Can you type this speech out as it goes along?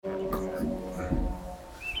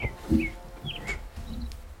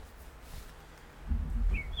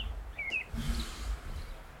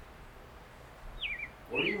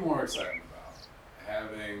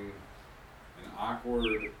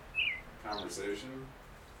conversation,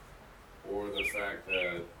 or the fact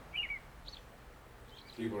that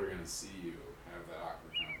people are going to see you have that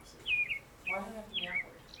awkward conversation? Why does it have to be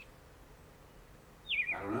awkward?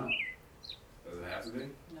 I don't know. Does it have to be?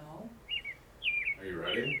 No. Are you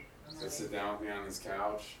ready? I'm So ready. sit down with me on this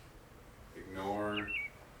couch, ignore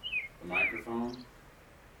the microphone,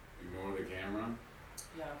 ignore the camera,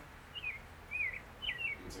 Yeah.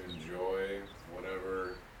 and to enjoy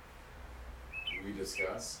whatever we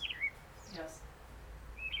discuss. Yes.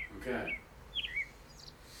 Okay.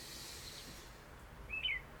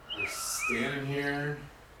 We're standing here,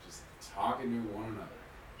 just talking to one another.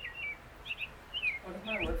 What if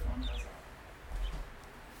my work phone does that?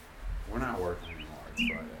 We're not working anymore. It's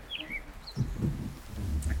Friday.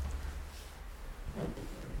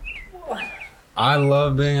 I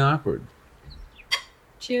love being awkward.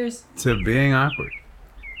 Cheers. To being awkward.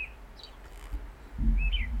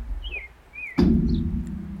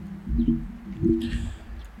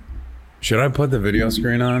 Should I put the video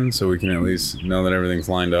screen on so we can at least know that everything's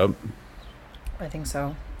lined up? I think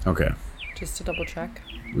so. Okay. Just to double check.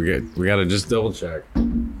 We gotta just double check.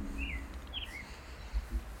 Don't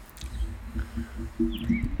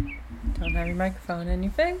have your microphone in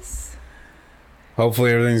your face.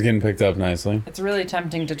 Hopefully everything's getting picked up nicely. It's really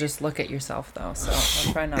tempting to just look at yourself though, so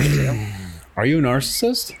I'll try not to. Are you a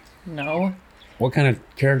narcissist? No. What kind of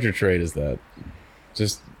character trait is that?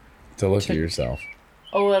 Just to look at yourself.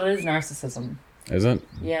 Oh, it is narcissism. Is it?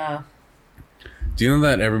 Yeah. Do you know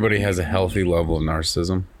that everybody has a healthy level of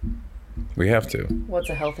narcissism? We have to. What's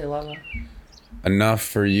a healthy level? Enough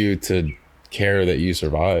for you to care that you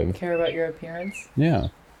survive. Care about your appearance? Yeah.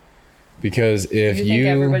 Because if Do you think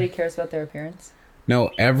everybody cares about their appearance?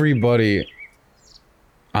 No, everybody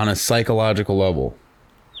on a psychological level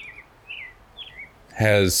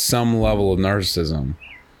has some level of narcissism,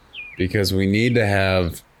 because we need to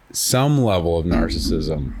have some level of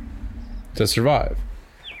narcissism to survive.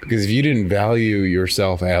 Because if you didn't value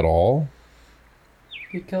yourself at all,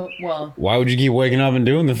 You'd kill. Well, why would you keep waking up and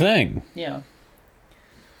doing the thing? yeah.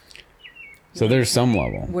 So there's some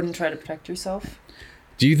level. Wouldn't try to protect yourself.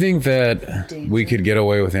 Do you think that Danger. we could get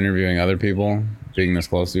away with interviewing other people being this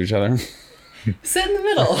close to each other? Sit in the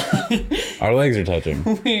middle. Our legs are touching.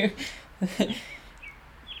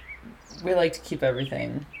 We like to keep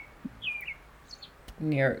everything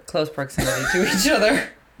near close proximity to each other.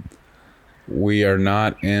 We are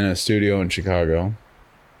not in a studio in Chicago.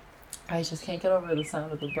 I just can't get over the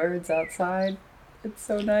sound of the birds outside. It's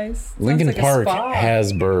so nice. Lincoln Sounds like a Park spa.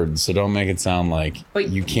 has birds, so don't make it sound like But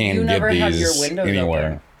you can't you get never have these your windows anywhere.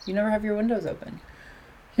 Open. You never have your windows open.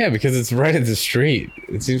 Yeah, because it's right at the street.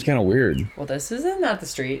 It seems kind of weird. Well, this isn't at the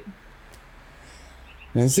street.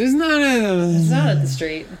 This is not a... It's not at the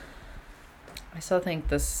street. I still think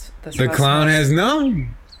this The house clown smells- has no... You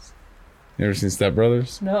ever seen Step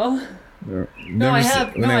Brothers? No. Never I se-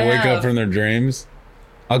 have. When No, they I wake have. up from their dreams.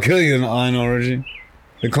 I'll kill you in the line origin.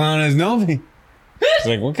 The clown has no me. It's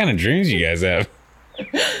like, what kind of dreams you guys have?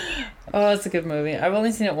 Oh, it's a good movie. I've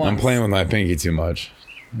only seen it once. I'm playing with my pinky too much.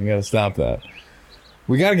 We gotta stop that.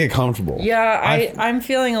 We gotta get comfortable. Yeah, I'm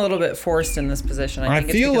feeling a little bit forced in this position. I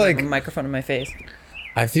think feel it's because like- I have a microphone in my face.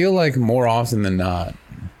 I feel like more often than not,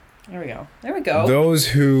 There we go. There we go. those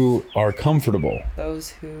who are comfortable Those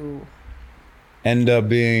who... end up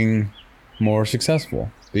being more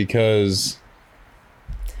successful because...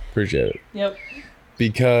 Appreciate it. Yep.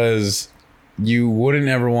 Because you wouldn't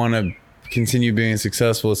ever want to continue being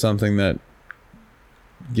successful with something that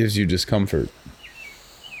gives you discomfort.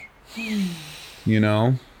 You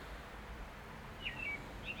know?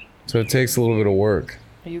 So it takes a little bit of work.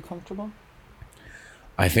 Are you comfortable?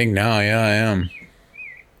 I think now, yeah, I am.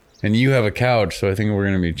 And you have a couch, so I think we're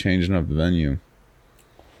going to be changing up the venue.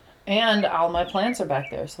 And all my plants are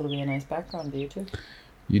back there, so it'll be a nice background view too.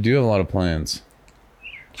 You do have a lot of plans.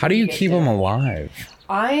 How do you Get keep there. them alive?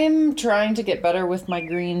 I'm trying to get better with my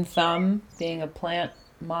green thumb. Being a plant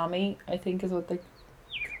mommy, I think is what the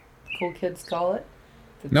cool kids call it.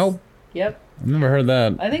 Nope. Yep. I've never heard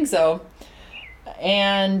that. I think so.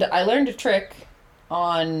 And I learned a trick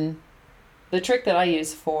on the trick that I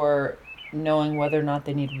use for knowing whether or not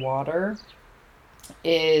they need water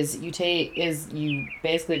is you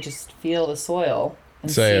basically just feel the soil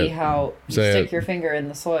and Say see it. how you Say stick it. your finger in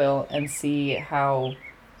the soil and see how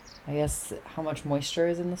much moisture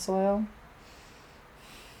is in the soil.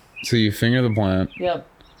 So you finger the plant, Yep.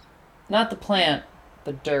 Not the plant,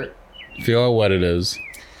 the dirt. feel how wet it is,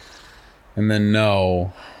 and then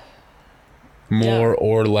know more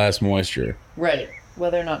or less moisture. Right.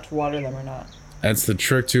 Whether or not to water them or not. That's the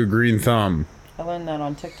trick to a green thumb. I learned that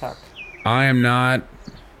on TikTok. I am not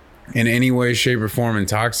in any way, shape, or form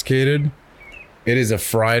intoxicated, It is a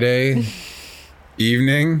Friday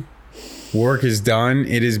evening. Work is done.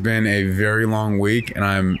 It has been a very long week, and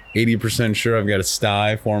I'm 80% sure I've got a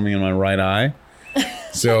sty forming in my right eye.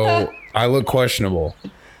 So I look questionable,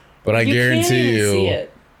 but I guarantee you. See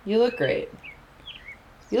it. You look great.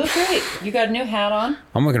 You look great. You got a new hat on?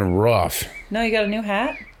 I'm looking rough. No, you got a new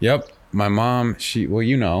hat? Yep. My mom, she went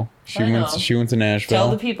to Nashville. Tell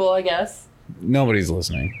the people, I guess. Nobody's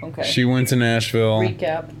listening. Okay. She went to Nashville.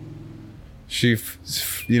 Recap. She,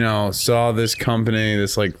 saw this company,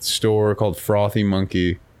 this like store called Frothy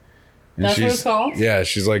Monkey. And That's what it's called? Yeah.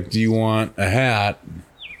 She's like, do you want a hat?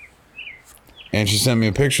 And she sent me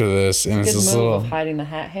a picture of this, and it's this little of hiding the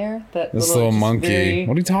hat hair. This little monkey.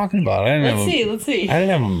 What are you talking about? Let's see. I didn't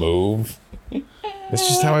have a move. That's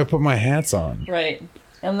just how I put my hats on. Right.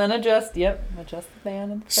 And then adjust the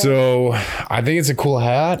band. So I think it's a cool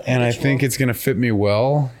hat, and I think it's going to fit me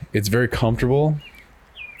well. It's very comfortable.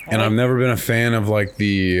 And I've never been a fan of like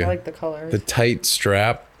I like the colors. The tight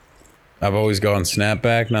strap. I've always gone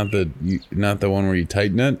snapback, not the one where you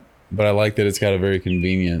tighten it. But I like that it's got a very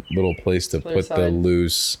convenient little place to put the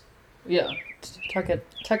loose. Yeah, tuck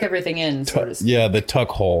everything in. Yeah, the tuck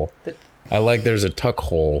hole. I like there's a tuck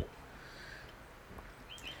hole.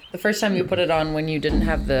 The first time you put it on when you didn't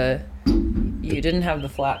have the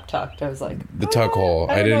flap tucked, I was like, the tuck hole.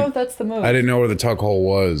 I don't know if that's the move. I didn't know where the tuck hole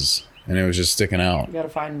was, and it was just sticking out. You gotta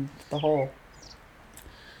find the hole.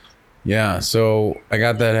 Yeah, so I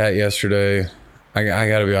got that hat yesterday. I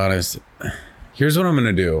gotta be honest. Here's what I'm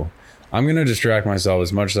gonna do. I'm going to distract myself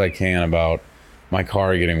as much as I can about my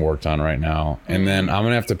car getting worked on right now. And then I'm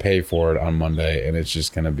going to have to pay for it on Monday. And it's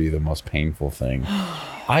just going to be the most painful thing.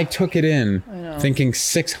 I took it in thinking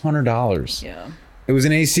 $600. Yeah. It was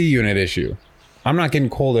an AC unit issue. I'm not getting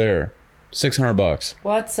cold air. $600.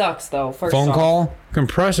 Well, that sucks though. Phone call.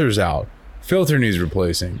 Compressor's out. Filter needs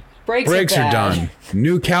replacing. Brakes are done.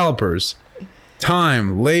 New calipers.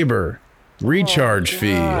 Time, labor, recharge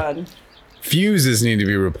fee. Fuses need to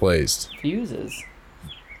be replaced. Fuses?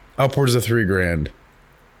 Upwards of $3,000.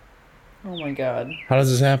 Oh my God. How does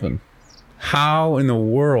this happen? How in the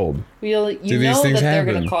world do these things happen? They're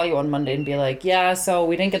going to call you on Monday and be like, yeah, so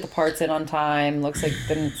we didn't get the parts in on time. Looks like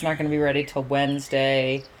then it's not going to be ready till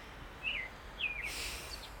Wednesday.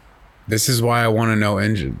 This is why I want to know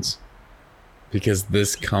engines. Because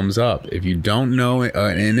this comes up. If you don't know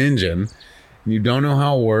an engine, and you don't know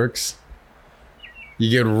how it works, you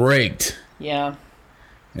get raked. Yeah.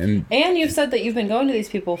 And you've said that you've been going to these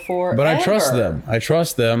people for. But I trust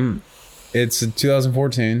them. It's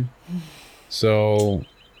 2014. So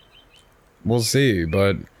we'll see.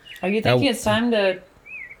 But are you thinking it's time to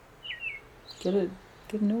get a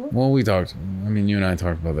new one? Well, you and I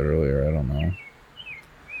talked about that earlier. I don't know.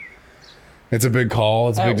 It's a big call.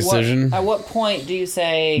 It's a big decision. At what point do you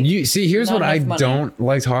say? Here's what I don't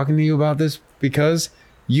like talking to you about this, because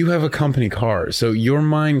you have a company car, so your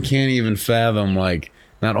mind can't even fathom, like,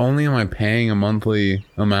 not only am I paying a monthly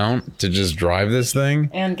amount to just drive this thing.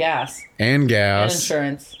 And gas. And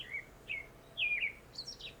insurance.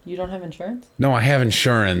 You don't have insurance? No, I have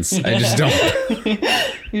insurance. I just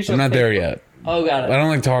don't. I'm not there yet. Oh, got it. I don't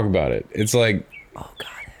like to talk about it. It's like. Oh, got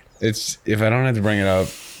it. It's, if I don't have to bring it up,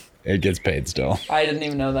 it gets paid still. I didn't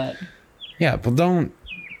even know that. Yeah, but don't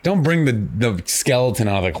bring the skeleton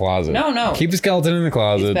out of the closet. No. Keep the skeleton in the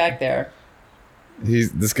closet. He's back there.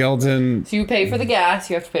 He's the skeleton. So you pay for the gas.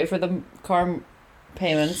 You have to pay for the car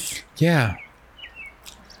payments. Yeah.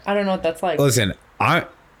 I don't know what that's like. Listen,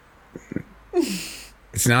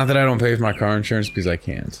 it's not that I don't pay for my car insurance because I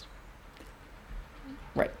can't.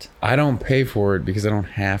 Right. I don't pay for it because I don't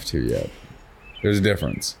have to yet. There's a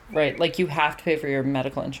difference. Right. Like you have to pay for your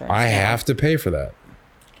medical insurance. I have to pay for that.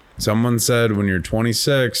 Someone said when you're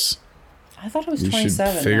 26, I thought it was you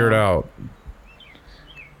 27. should figure it out.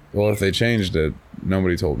 Well, if they changed it,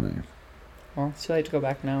 nobody told me. Well, it's too late to go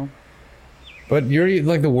back now. But you're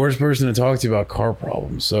like the worst person to talk to about car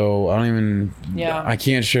problems, so I don't even. Yeah. I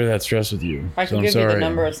can't share that stress with you. I can give you the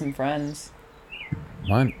number of some friends.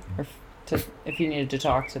 What? Or if you needed to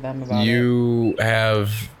talk to them about it. You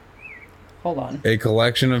have. Hold on. A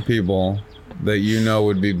collection of people that you know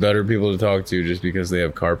would be better people to talk to just because they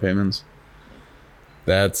have car payments.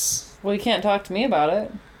 That's. Well, you can't talk to me about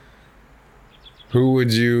it. Who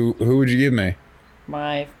would you give me?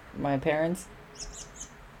 My parents.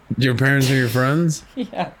 Your parents are your friends?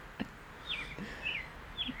 Yeah.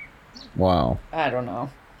 Wow. I don't know.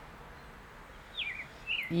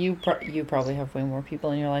 You probably have way more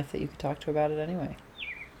people in your life that you could talk to about it anyway.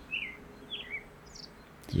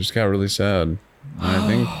 It just got really sad.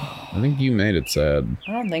 And I think you made it sad.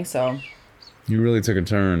 I don't think so. You really took a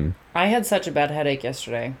turn. I had such a bad headache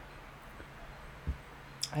yesterday.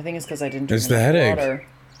 I think it's because I didn't drink It's the enough headache. water.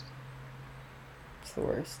 It's the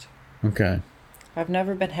worst. Okay. I've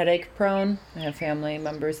never been headache prone. I have family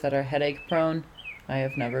members that are headache prone. I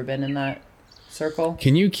have never been in that circle.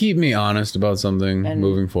 Can you keep me honest about something And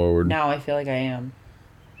moving forward? Now I feel like I am.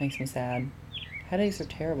 Makes me sad. Headaches are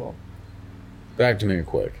terrible. Back to me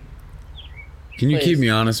quick. Can you Please. keep me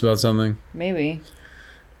honest about something? Maybe.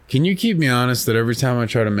 Can you keep me honest that every time I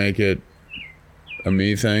try to make it a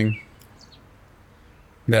me thing,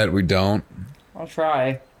 that we don't? I'll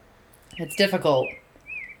try. It's difficult.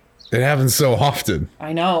 It happens so often.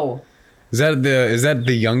 I know. Is that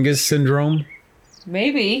the youngest syndrome?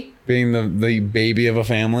 Maybe. Being the baby of a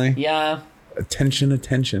family? Yeah.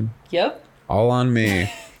 Attention. Yep. All on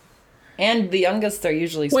me. And the youngest are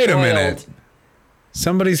usually spoiled. Wait a minute.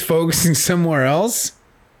 Somebody's focusing somewhere else?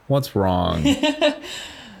 What's wrong?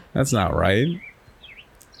 That's not right. Made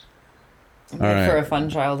All right. for a fun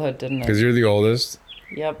childhood, didn't it? Because you're the oldest,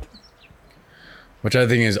 Yep. which I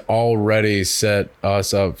think has already set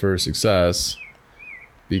us up for success.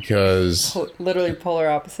 Because Literally polar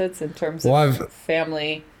opposites in terms Well, of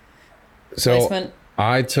family so placement.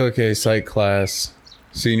 I took a psych class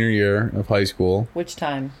senior year of high school. Which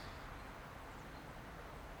time?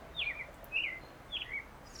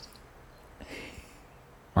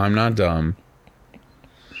 I'm not dumb.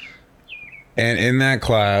 And in that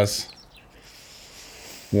class,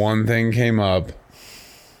 one thing came up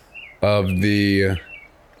of the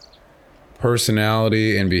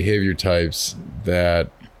personality and behavior types that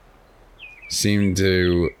seem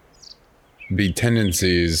to be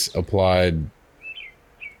tendencies applied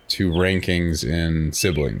to rankings in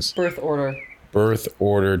siblings. Birth order. Birth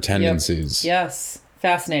order tendencies. Yes.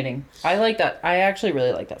 Fascinating. I like that. I actually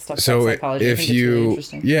really like that stuff. So psychology. I if think it's really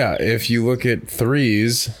interesting. if you look at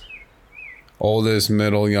threes, oldest,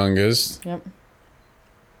 middle, youngest, Yep.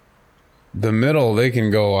 the middle, they can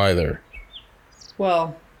go either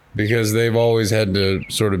Well, because they've always had to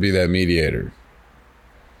sort of be that mediator.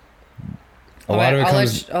 A lot of it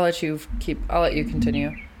comes. I'll let you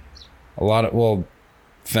continue. Well,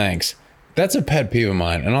 thanks. That's a pet peeve of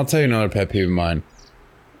mine, and I'll tell you another pet peeve of mine.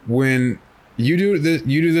 When you do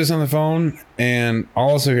this on the phone, and I'll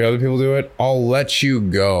also hear other people do it, I'll let you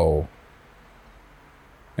go.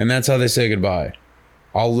 And that's how they say goodbye.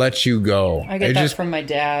 I'll let you go. I get that from my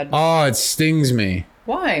dad. Oh, it stings me.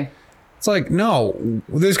 Why? It's like, no,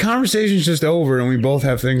 this conversation's just over and we both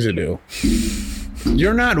have things to do.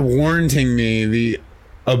 You're not warranting me the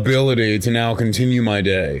ability to now continue my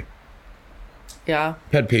day. Yeah.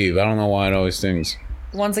 Pet peeve. I don't know why it always stings.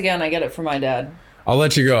 Once again, I get it from my dad. I'll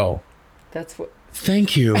let you go. That's what.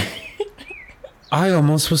 Thank you. I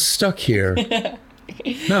almost was stuck here.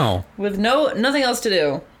 No. With nothing else to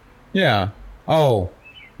do. Yeah. Oh,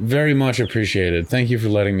 very much appreciated. Thank you for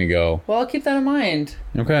letting me go. Well, I'll keep that in mind.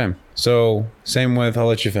 Okay. So, same with I'll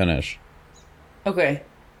let you finish. Okay.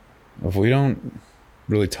 If we don't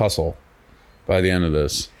really tussle by the end of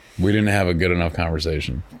this, we didn't have a good enough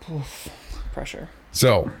conversation. Oof. Pressure.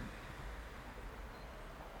 So,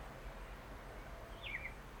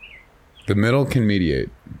 the middle can mediate.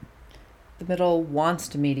 The middle wants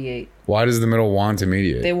to mediate. Why does the middle want to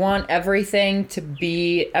mediate? They want everyone to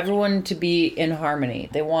be in harmony.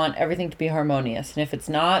 They want everything to be harmonious. And if it's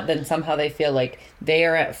not, then somehow they feel like they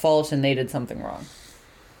are at fault and they did something wrong.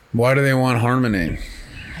 Why do they want harmony?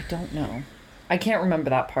 I don't know. I can't remember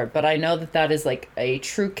that part, but I know that is like a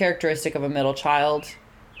true characteristic of a middle child,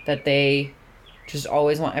 that they just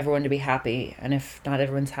always want everyone to be happy. And if not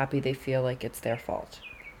everyone's happy, they feel like it's their fault.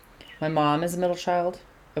 My mom is a middle child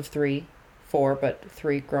of 4, but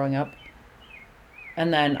 3 growing up.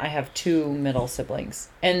 And then I have 2 middle siblings.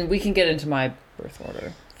 And we can get into my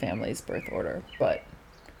family's birth order, but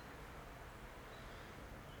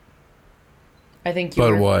I think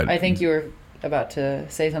you were about to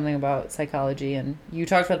say something about psychology, and you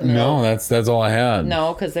talked about the middle. No, that's all I had.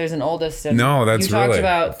 No, because there's an oldest. And No, that's you talked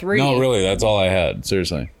about 3. No, really, that's all I had.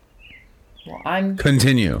 Seriously. Well,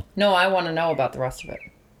 Continue. No, I want to know about the rest of it.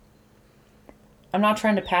 I'm not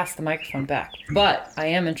trying to pass the microphone back, but I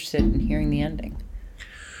am interested in hearing the ending.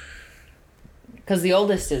 Because the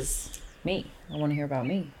oldest is me. I want to hear about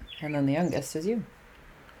me. And then the youngest is you.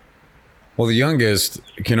 Well, the youngest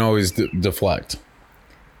can always deflect.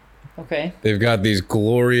 Okay. They've got these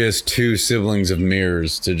glorious 2 siblings of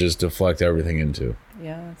mirrors to just deflect everything into.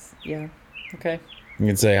 Yeah. Okay. You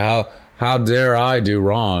can say, how dare I do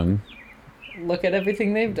wrong? Look at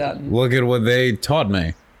everything they've done. Look at what they taught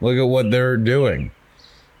me. Look at what they're doing.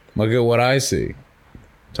 Look at what I see.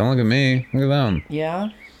 Don't look at me. Look at them. Yeah.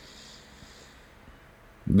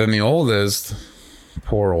 Then the oldest,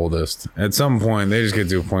 poor oldest, at some point, they just get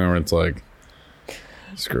to a point where it's like,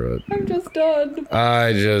 Screw it. I'm just done.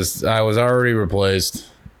 I was already replaced.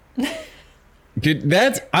 I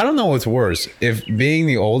don't know what's worse. If being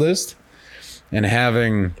the oldest and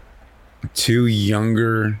having two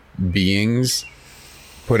younger beings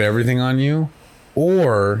put everything on you,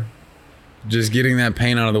 or just getting that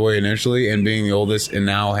pain out of the way initially and being the oldest and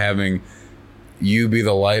now having you be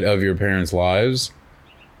the light of your parents' lives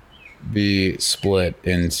be split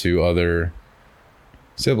into other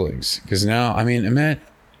siblings. Because now, I mean,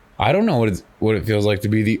 I don't know what it feels like to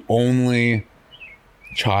be the only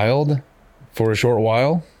child for a short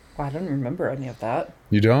while. I don't remember any of that.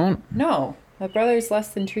 You don't? No. My brother's less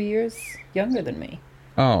than 2 years younger than me.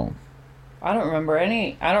 Oh. I don't remember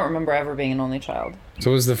ever being an only child.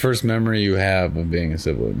 So what's the first memory you have of being a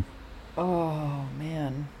sibling? Oh,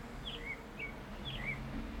 man.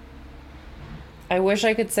 I wish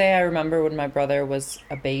I could say I remember when my brother was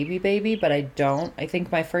a baby, but I don't. I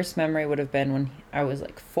think my first memory would have been when I was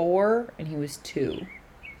like 4 and he was 2.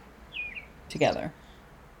 Together.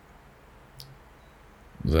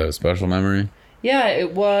 Was that a special memory? Yeah,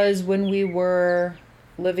 it was when we were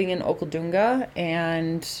living in Okaldunga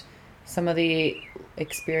and some of the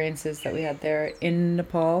experiences that we had there in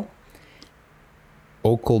Nepal.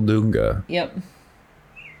 Okaldunga. Yep.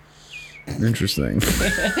 Interesting.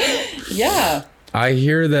 Yeah. I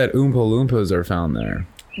hear that Oompa Loompas are found there.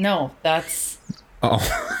 No, that's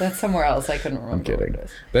somewhere else. I couldn't remember. I'm kidding. What it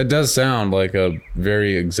is. That does sound like a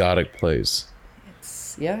very exotic place.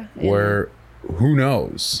 Where who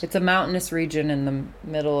knows? It's a mountainous region in the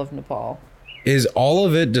middle of Nepal. Is all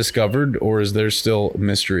of it discovered, or is there still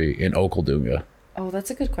mystery in Okaldunga? Oh,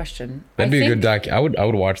 that's a good question. That'd be a good I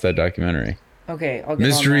would watch that documentary. Okay, I'll get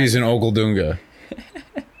Mysteries on in Okaldunga.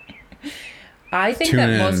 I think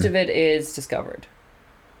that most of it is discovered.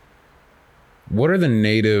 What are the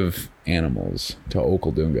native animals to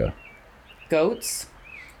Okaldunga? Goats,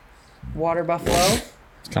 water buffalo.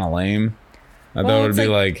 It's kind of lame. I thought it would be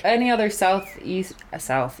like any other southeast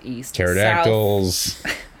pterodactyls.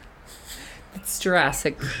 It's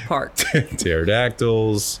Jurassic Park.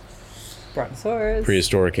 Pterodactyls. Brontosaurus.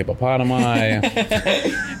 Prehistoric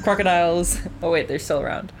hippopotami. Crocodiles. Oh wait, they're still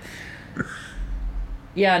around.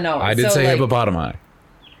 Yeah, no. I did say hippopotami.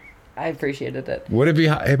 I appreciated it. Would it be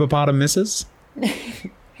hippopotamuses?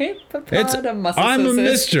 Hippopotamuses. I'm a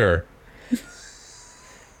mister.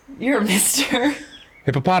 You're a mister.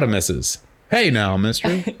 Hippopotamuses. Hey now,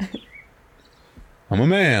 mister. I'm a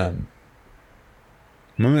man.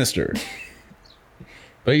 I'm a mister.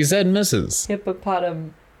 But you said Mrs.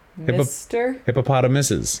 Mister?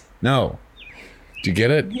 Hippopotamuses. No. Do you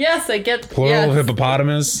get it? Yes, I get plural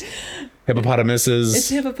hippopotamus. Hippopotamuses.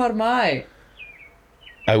 It's hippopotami.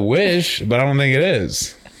 I wish, but I don't think it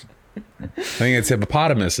is. I think it's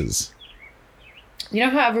hippopotamuses. You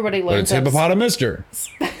know how everybody learns but it's hippopotamuster.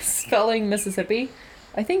 Spelling Mississippi?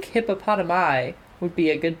 I think hippopotami would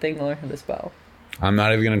be a good thing to learn how to spell. I'm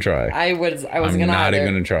not even gonna try. I wasn't gonna either. I'm not even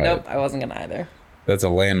gonna try. Nope, I wasn't gonna either. That's a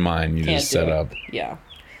landmine you just set up. Yeah.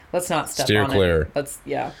 Let's not step Steer on clear. it.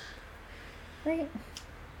 Right.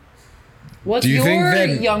 What's your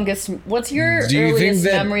earliest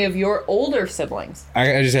memory of your older siblings?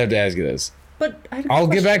 I just have to ask you this. But I'll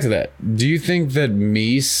get back to that. Do you think that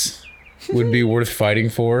meese would be worth fighting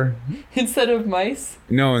for? Instead of mice?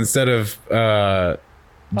 No, instead of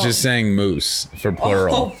just saying moose for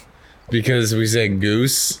plural. Oh. Because we say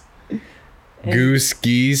goose. Goose,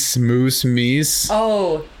 geese, moose, meese.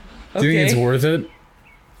 Oh, okay. Do you think it's worth it?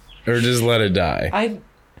 Or just let it die?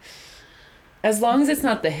 As long as it's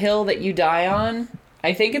not the hill that you die on,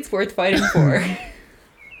 I think it's worth fighting for.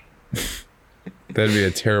 That'd be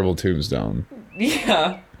a terrible tombstone.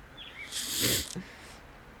 Yeah.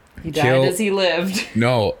 He died as he lived.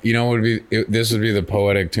 No, you know what would be? This would be the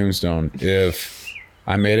poetic tombstone if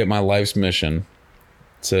I made it my life's mission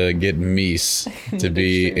to get meese to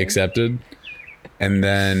be accepted. And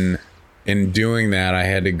then in doing that, I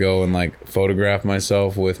had to go and like photograph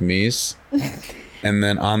myself with meese. And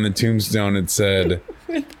then on the tombstone, it said,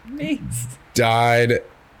 with meese. Died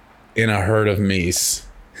in a herd of meese.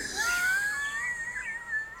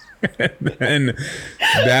 And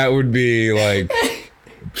that would be like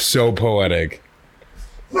so poetic.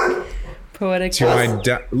 Poetic. To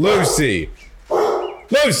my Lucy!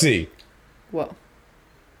 Lucy! Whoa.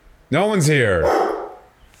 No one's here.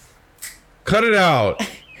 Cut it out.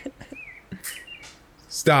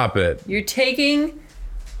 Stop it. You're taking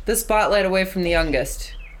the spotlight away from the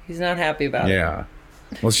youngest. He's not happy about it. Yeah.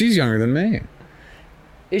 Well, she's younger than me.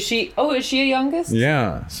 Is she? Oh, is she a youngest?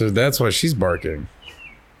 Yeah. So that's why she's barking.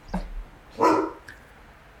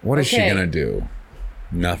 What is she gonna do?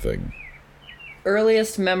 Nothing.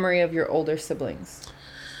 Earliest memory of your older siblings.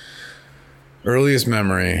 Earliest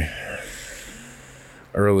memory.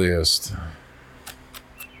 Earliest.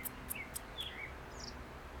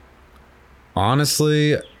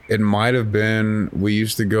 Honestly, it might have been, we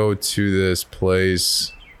used to go to this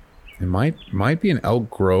place. It might be in Elk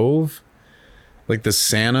Grove. Like the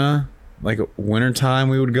Santa, like wintertime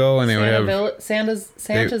we would go and they would have Santa's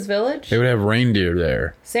Village? They would have reindeer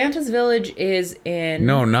there. Santa's Village is in...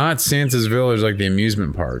 No, not Santa's Village, like the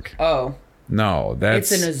amusement park. Oh. No,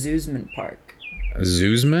 that's... It's an amusement park. A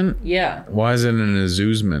zoosement? Yeah. Why is it an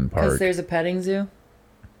amusement park? Because there's a petting zoo.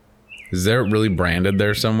 Is there really branded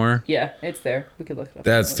there somewhere? Yeah, it's there. We could look it up.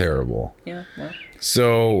 That's terrible. Yeah, well.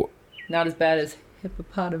 So... Not as bad as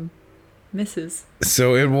hippopotamuses.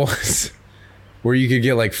 So it was... Where you could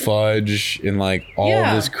get like fudge and like all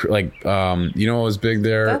of this, like, you know what was big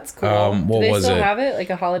there? That's cool. What Do they was still it? have it? Like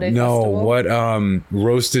a holiday no, festival? what,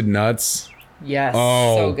 roasted nuts? Yes.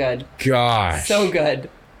 Oh, so good. Gosh. So good.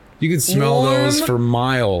 You could smell Warm those for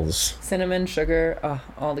miles. Cinnamon, sugar,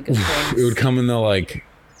 all the good things. It would come in the like...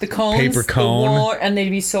 The cones. Paper cone. And they'd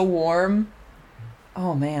be so warm.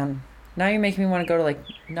 Oh, man. Now you're making me want to go to like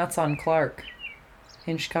Nuts on Clark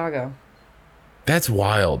in Chicago. That's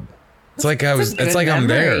wild. It's like it's like I'm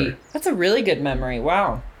there. That's a really good memory.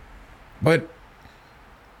 Wow. But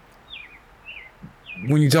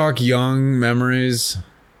when you talk young memories,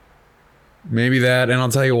 maybe that, and I'll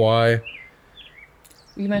tell you why.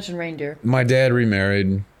 You mentioned reindeer. My dad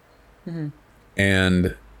remarried,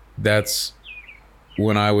 and that's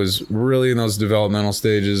when I was really in those developmental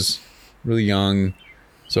stages, really young.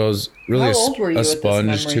 So I was really How old were you a at this sponge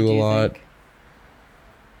memory, to do a you lot. think?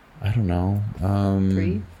 I don't know.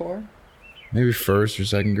 3, 4? Maybe first or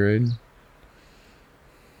second grade.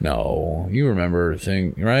 No, you remember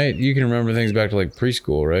things, right? You can remember things back to like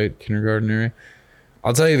preschool, right? Kindergarten area.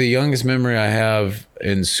 I'll tell you the youngest memory I have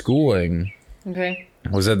in schooling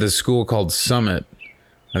was at this school called Summit.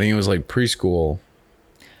 I think it was like preschool.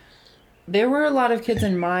 There were a lot of kids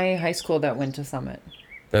in my high school that went to Summit.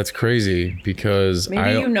 That's crazy because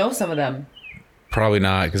Maybe you know some of them. Probably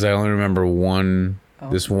not, because I only remember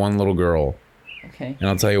this one little girl. Okay. And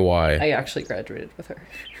I'll tell you why. I actually graduated with her.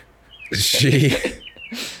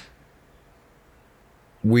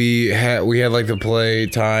 We had like the play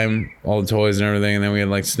time, all the toys and everything, and then we had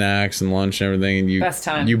like snacks and lunch and everything. And Best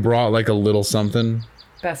time. You brought like a little something.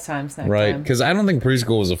 Best time, snack right? time. Because I don't think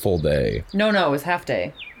preschool was a full day. No, it was half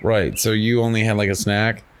day. Right. So you only had like a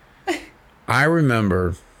snack. I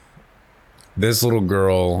remember this little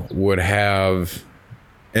girl would have,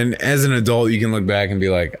 and as an adult, you can look back and be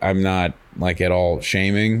like, I'm not like at all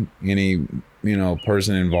shaming any,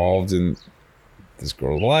 person involved in this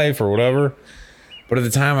girl's life or whatever. But at the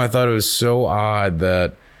time I thought it was so odd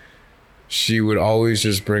that she would always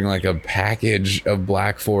just bring like a package of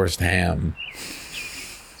Black Forest ham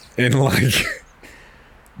and like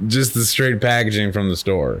just the straight packaging from the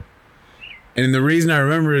store. And the reason I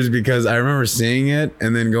remember is because I remember seeing it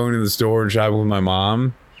and then going to the store and shopping with my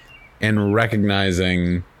mom and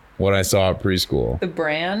recognizing what I saw at preschool. The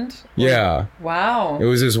brand? Yeah. Wow. It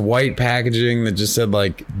was this white packaging that just said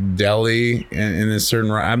like deli in this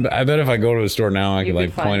certain... I bet if I go to a store now, I could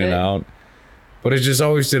like point it out. But it just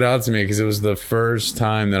always stood out to me because it was the first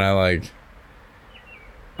time that I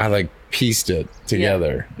pieced it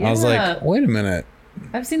together. Yeah. I was like, wait a minute.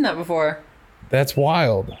 I've seen that before. That's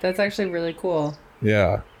wild. That's actually really cool.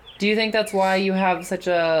 Yeah. Do you think that's why you have such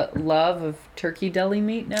a love of turkey deli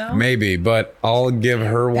meat now? Maybe, but I'll give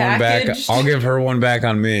her one back. I'll give her one back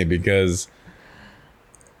on me because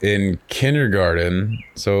in kindergarten,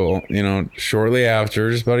 so, shortly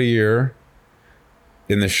after, just about a year,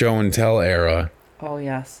 in the show and tell era. Oh,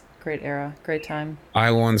 yes. Great era. Great time.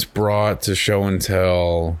 I once brought to show and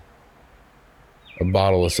tell a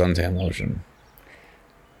bottle of suntan lotion.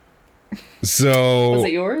 So was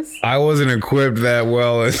it yours? I wasn't equipped that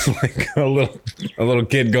well as like a little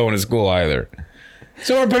kid going to school either.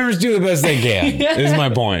 So our parents do the best they can. Is my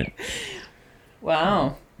point.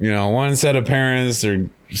 Wow. One set of parents are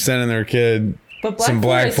sending their kid some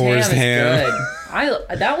Black Forest ham.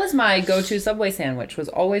 That was my go-to Subway sandwich. Was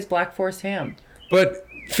always Black Forest ham. But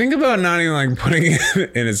think about not even like putting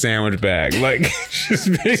it in a sandwich bag, like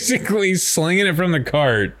just basically slinging it from the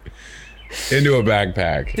cart into a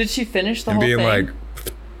backpack. Did she finish the whole thing? And being like,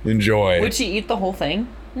 enjoy. Would she eat the whole thing?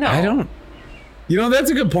 No. I don't. That's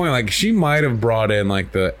a good point. Like, she might have brought in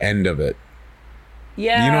like the end of it.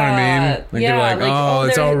 Yeah. You know what I mean? Like, yeah, they're like,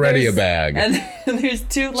 it's already a bag. And there's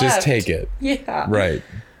 2 left. Just take it. Yeah. Right.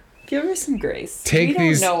 Give her some grace. Take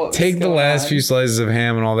the last few slices of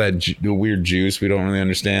ham and all that the weird juice we don't really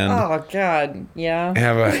understand. Oh, God. Yeah.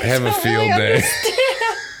 Have a field day.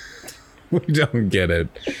 We don't get it.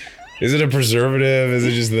 Is it a preservative? Is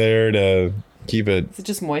it just there to keep it? Is it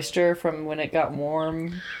just moisture from when it got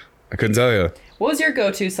warm? I couldn't tell you. What was your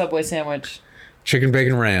go-to Subway sandwich? Chicken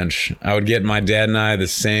bacon ranch. I would get my dad and I the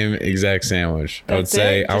same exact sandwich. I would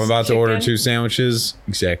say, I'm about to order 2 sandwiches,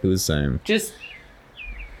 exactly the same. Just,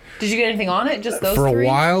 did you get anything on it? Just those For three? a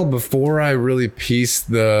while, before I really pieced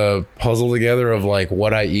the puzzle together of like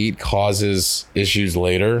what I eat causes issues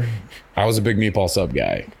later, I was a big meatball sub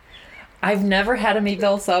guy. I've never had a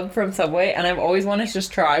meatball sub from Subway, and I've always wanted to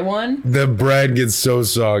just try one. The bread gets so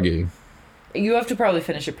soggy. You have to probably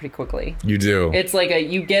finish it pretty quickly. You do. It's like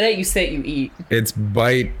you get it, you sit, you eat. It's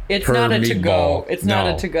bite It's per not a meatball. to-go. It's not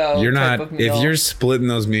a to-go You're type not. of meal. If you're splitting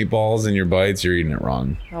those meatballs in your bites, you're eating it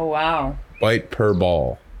wrong. Oh, wow. Bite per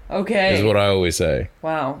ball. Okay. Is what I always say.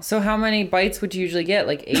 Wow. So how many bites would you usually get?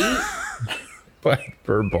 Like 8? Bite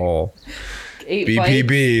per ball. 8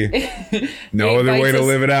 BPB. bites? No 8 other way bites to of-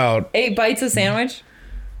 live it out. 8 bites a sandwich?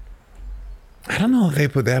 I don't know if they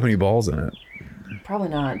put that many balls in it. Probably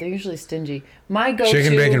not. They're usually stingy. My go-to...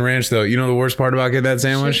 Chicken bacon ranch, though. You know the worst part about getting that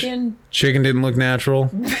sandwich? Chicken didn't look natural.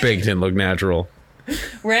 Bacon didn't look natural.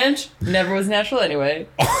 Ranch never was natural anyway.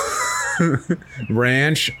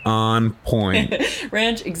 Ranch on point.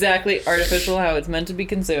 Ranch, exactly artificial, how it's meant to be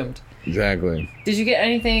consumed. Exactly. Did you get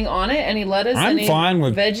anything on it? Any lettuce? I'm any fine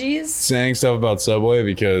with veggies? saying stuff about Subway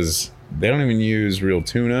because they don't even use real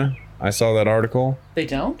tuna. I saw that article. They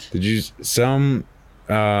don't? Did you? Some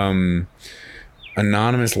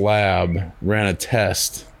anonymous lab ran a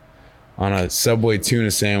test on a Subway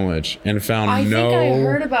tuna sandwich and found I no think I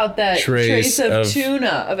heard about that trace of tuna,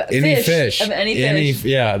 of any fish, of any fish.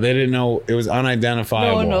 Yeah, they didn't know. It was unidentifiable.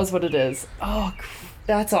 No one knows what it is. Oh,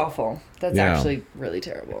 that's awful. That's Yeah. actually really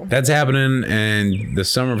terrible. That's happening in the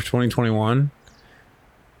summer of 2021.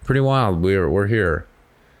 Pretty wild. We're here.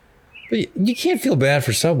 But you can't feel bad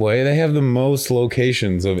for Subway. They have the most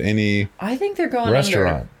locations of any I think they're going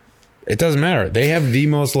restaurant. It doesn't matter. They have the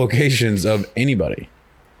most locations of anybody.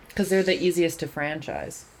 because they're the easiest to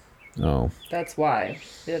franchise. Oh. That's why.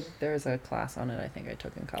 There's a class on it I think I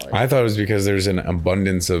took in college. I thought it was because there's an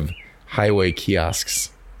abundance of highway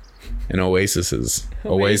kiosks and oases.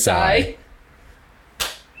 Oasi.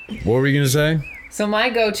 What were you going to say? So my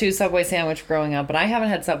go-to Subway sandwich growing up, and I haven't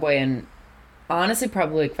had Subway in, honestly,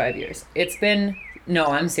 probably like 5 years. It's been, no,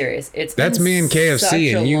 I'm serious. That's been me and KFC, such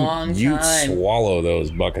a and long you time. swallow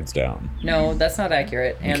those buckets down. No, that's not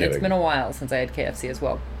accurate. And it's kidding. been a while since I had KFC as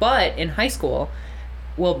well. But in high school,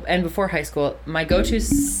 well, and before high school, my go-to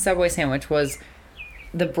Subway sandwich was,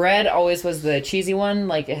 the bread always was the cheesy one.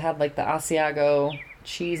 Like it had like the Asiago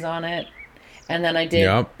cheese on it. And then I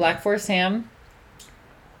did Black Forest ham.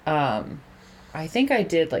 I think I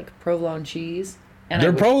did like provolone cheese. And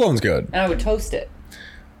Their provolone's good. And I would toast it.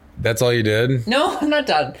 That's all you did? No, I'm not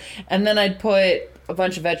done. And then I'd put a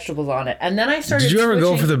bunch of vegetables on it. And then I started Did you ever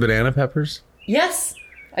go switching- for the banana peppers? Yes,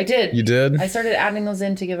 I did. You did? I started adding those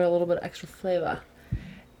in to give it a little bit of extra flavor.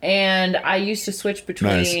 And I used to switch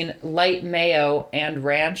between light mayo and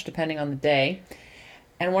ranch depending on the day.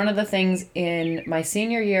 And one of the things in my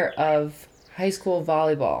senior year of high school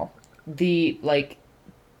volleyball, the like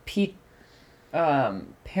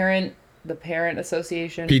parent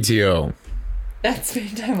association. PTO. That's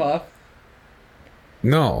paid time off.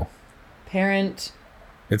 No. Parent.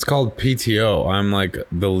 It's called PTO. I'm like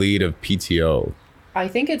the lead of PTO. I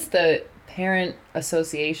think it's the parent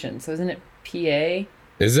association. So isn't it PA?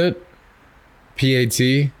 Is it?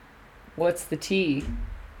 PAT? What's the T?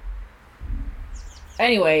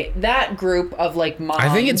 Anyway, that group of like moms. I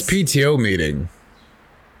think it's PTO meeting.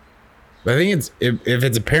 I think it's if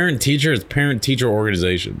it's a parent teacher, it's parent teacher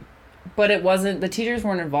organization. But it wasn't, the teachers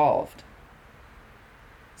weren't involved.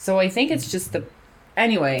 So I think it's just the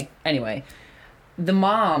anyway, the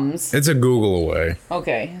moms. It's a Google away.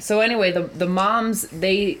 Okay. So anyway, the moms,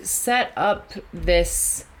 they set up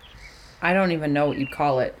this, I don't even know what you'd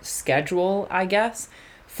call it, schedule, I guess,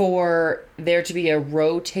 for there to be a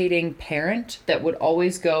rotating parent that would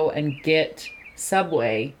always go and get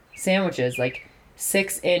Subway sandwiches, like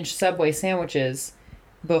 6-inch Subway sandwiches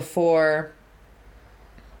before.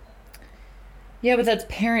 Yeah, but that's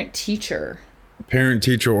parent teacher. Parent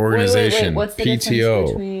teacher organization. Wait. What's the PTO.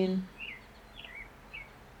 difference between?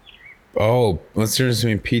 Oh, what's the difference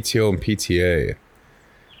between PTO and PTA?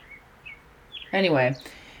 Anyway,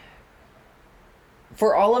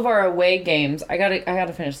 for all of our away games, I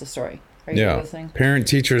gotta finish the story. Are you listening? Parent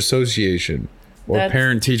teacher association or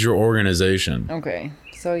parent teacher organization. Okay,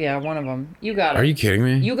 so yeah, one of them. You got it. Are you kidding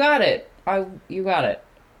me? You got it. You got it.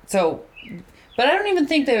 So, but I don't even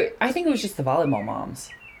think that. I think it was just the volleyball moms.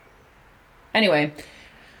 Anyway,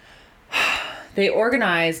 they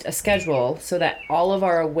organized a schedule so that all of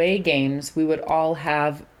our away games, we would all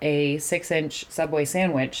have a 6-inch Subway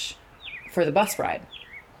sandwich for the bus ride.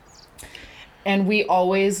 And we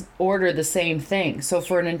always order the same thing. So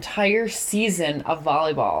for an entire season of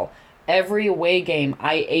volleyball, every away game,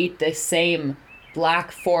 I ate the same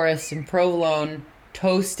Black Forest and provolone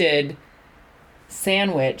toasted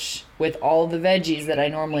sandwich with all the veggies that I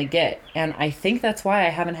normally get. And I think that's why I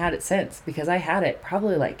haven't had it since, because I had it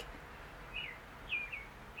probably like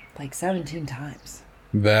 17 times.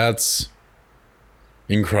 That's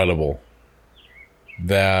incredible.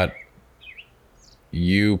 That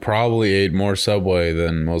you probably ate more Subway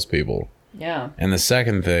than most people. Yeah. And the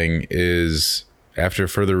second thing is, after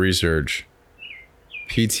further research,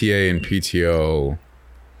 PTA and PTO,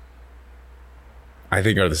 I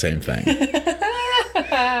think, are the same thing.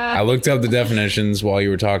 I looked up the definitions while you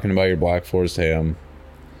were talking about your Black Forest ham.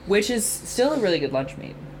 Which is still a really good lunch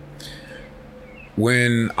meat.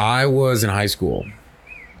 When I was in high school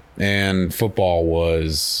and football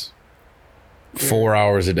was 4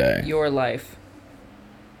 hours a day. Your life.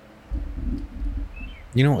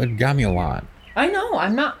 You know, it got me a lot. I know.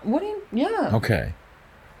 I'm not. What do you. Yeah.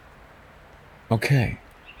 Okay.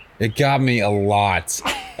 It got me a lot,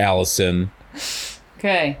 Allison.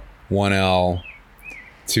 Okay. 1 L,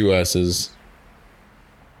 2 S's.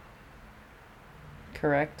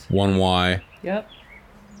 Correct. 1 Y. Yep.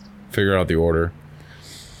 Figure out the order.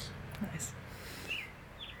 Nice.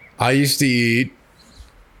 I used to eat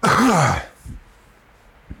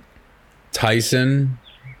Tyson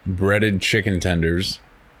breaded chicken tenders.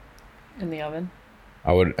 In the oven.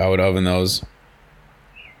 I would oven those.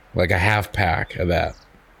 Like a half pack of that.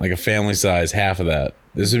 Like a family size half of that.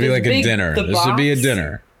 This would be like a dinner. This would be a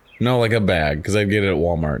dinner. No, like a bag, because I'd get it at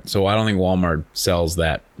Walmart. So I don't think Walmart sells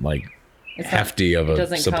that like hefty of a supply. It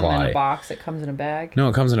doesn't come in a box. It comes in a bag. No,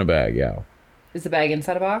 it comes in a bag. Yeah. Is the bag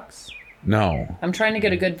inside a box? No. I'm trying to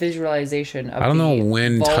get a good visualization of. I don't know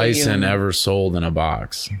when Tyson ever sold in a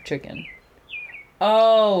box. Chicken.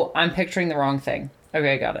 Oh, I'm picturing the wrong thing.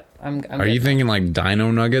 Okay, I got it. Are you thinking like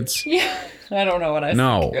Dino Nuggets? Yeah. I don't know what I.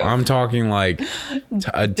 No, I'm talking like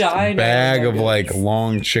a bag of like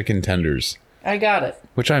long chicken tenders. I got it.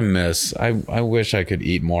 Which I miss. I wish I could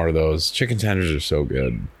eat more of those. Chicken tenders are so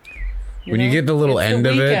good. When you get the little end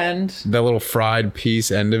of it, that little fried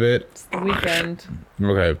piece end of it. It's the weekend.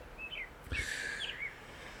 Okay.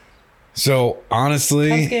 So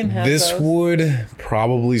honestly, this would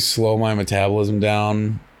probably slow my metabolism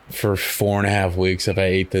down for 4.5 weeks if I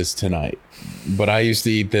ate this tonight. But I used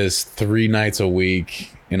to eat this 3 nights a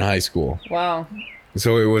week in high school. Wow.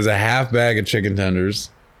 So it was a half bag of chicken tenders,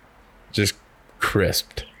 just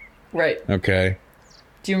crisped. Right. Okay.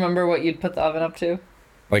 Do you remember what you'd put the oven up to?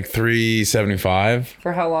 Like 375.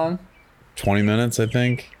 For how long? 20 minutes, I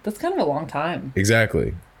think. That's kind of a long time.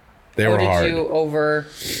 Exactly. They were hard. Did you over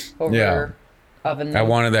oven them? I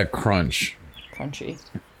wanted that crunch. Crunchy.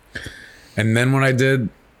 And then what I did,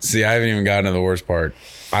 see, I haven't even gotten to the worst part.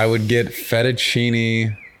 I would get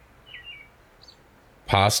fettuccine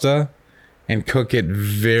pasta and cook it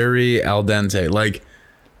very al dente, like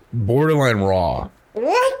borderline raw.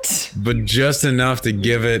 What? But just enough to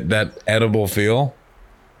give it that edible feel.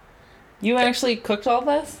 You actually cooked all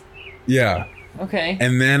this? Yeah. Okay.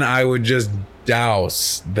 And then I would just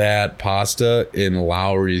douse that pasta in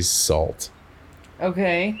Lowry's salt.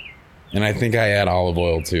 Okay. And I think I add olive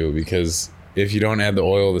oil too, because if you don't add the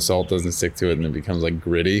oil, the salt doesn't stick to it and it becomes like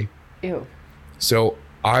gritty. Ew. So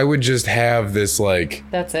I would just have this like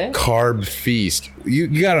that's it carb feast. You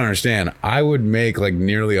gotta understand, I would make like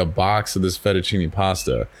nearly a box of this fettuccine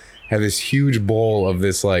pasta, have this huge bowl of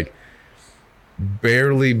this like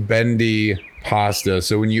barely bendy pasta.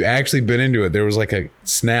 So when you actually bit into it, there was like a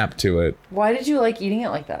snap to it. Why did you like eating it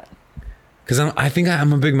like that? Because I think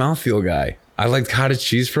I'm a big mouthfeel guy. I liked cottage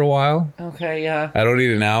cheese for a while. Okay, yeah. I don't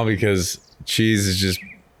eat it now because cheese is just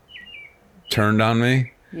turned on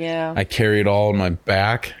me. Yeah. I carry it all on my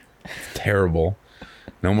back. It's terrible.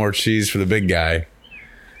 No more cheese for the big guy.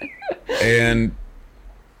 And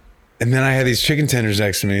then I had these chicken tenders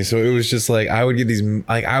next to me. So it was just like, I would get these,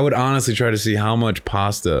 like, I would honestly try to see how much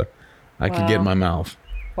pasta I could get in my mouth.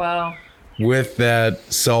 Wow. With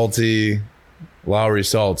that salty Lowry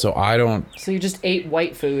salt. So you just ate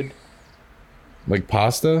white food. Like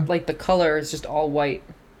pasta? Like the color is just all white.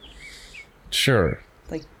 Sure.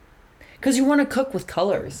 Like, because you want to cook with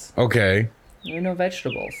colors. Okay. There are no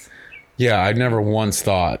vegetables. Yeah, I'd never once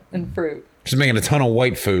thought. And fruit. Just making a ton of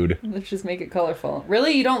white food. Let's just make it colorful.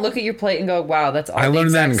 Really? You don't look at your plate and go, wow, that's all I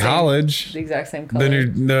learned that in college. The exact same color.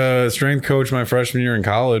 The strength coach my freshman year in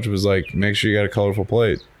college was like, make sure you got a colorful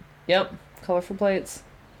plate. Yep. Colorful plates.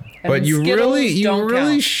 But you Skittles don't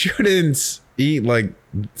really count. shouldn't eat like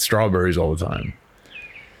strawberries all the time.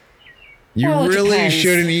 You Well, it really depends.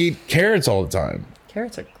 shouldn't eat carrots all the time.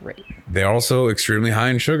 Carrots are great. They're also extremely high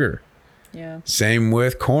in sugar. Yeah. Same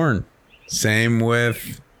with corn. Same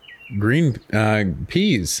with green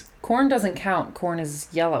peas. Corn doesn't count. Corn is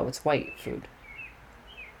yellow. It's white food.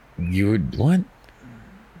 You would what?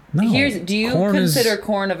 No. Do you consider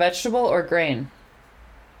corn a vegetable or grain?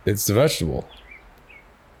 It's the vegetable.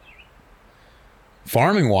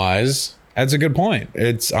 Farming wise, that's a good point.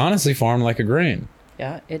 It's honestly farmed like a grain.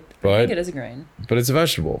 Yeah, I think it is a grain. But it's a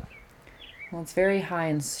vegetable. Well, it's very high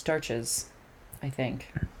in starches, I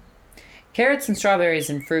think. Carrots and strawberries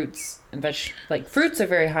and fruits and fruits are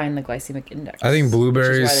very high in the glycemic index. I think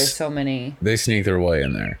blueberries, which is why there's so many. They sneak their way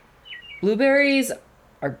in there. Blueberries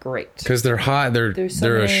are great. Because they're high, they're a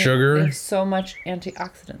sugar. There's so much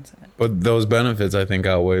antioxidants in it. But those benefits, I think,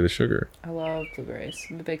 outweigh the sugar. I love blueberries.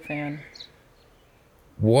 I'm a big fan.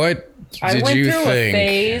 What I did went you through think? a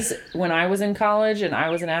phase when I was in college and I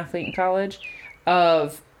was an athlete in college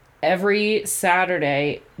of every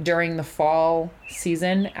Saturday during the fall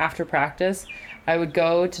season after practice, I would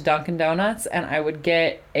go to Dunkin' Donuts and I would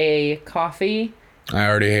get a coffee. I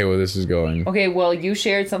already hate where this is going. Okay, well, you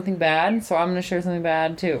shared something bad, so I'm going to share something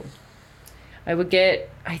bad too. I would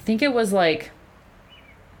get, I think it was like,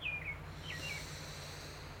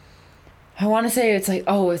 I want to say it's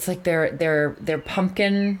like their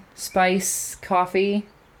pumpkin spice coffee,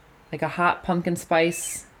 like a hot pumpkin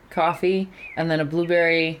spice coffee, and then a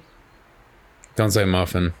blueberry Don't say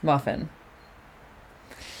muffin. muffin.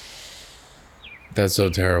 That's so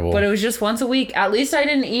terrible. But it was just once a week. At least I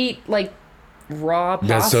didn't eat like raw pasta.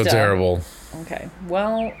 That's so terrible. Okay,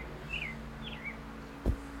 well,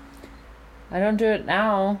 I don't do it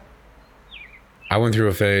now. I went through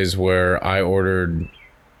a phase where I ordered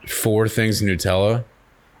 4 things of Nutella.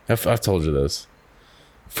 I've told you this.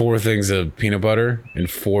 4 things of peanut butter and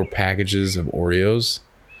 4 packages of Oreos.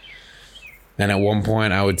 And at one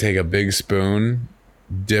point, I would take a big spoon,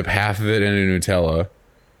 dip half of it into Nutella,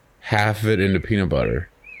 half of it into peanut butter,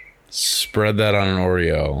 spread that on an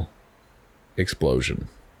Oreo. Explosion.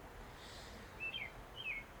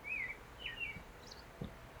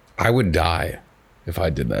 I would die if I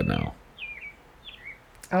did that now.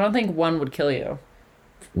 I don't think one would kill you.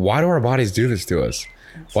 Why do our bodies do this to us?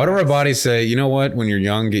 Why do our bodies say, you know what, when you're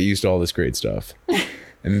young, get used to all this great stuff.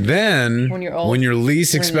 And then When you're old, when you're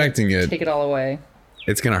least expecting it, take it all away.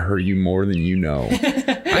 it's going to hurt you more than you know.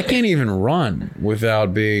 I can't even run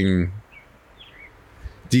without being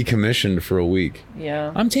decommissioned for a week.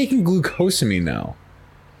 Yeah. I'm taking glucosamine now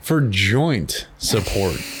for joint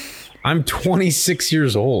support. I'm 26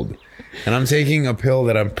 years old and I'm taking a pill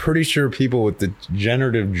that I'm pretty sure people with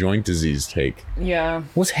degenerative joint disease take. Yeah.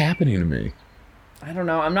 What's happening to me? I don't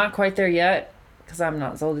know. I'm not quite there yet because I'm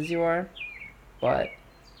not as old as you are. But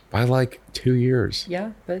By like 2 years.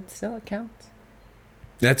 yeah, but still it counts.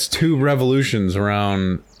 That's 2 revolutions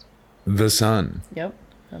around the sun. Yep,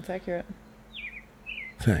 that's accurate.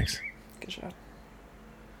 Thanks. Good job.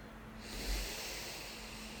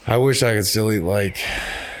 I wish I could still eat like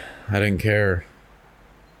I didn't care.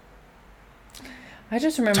 I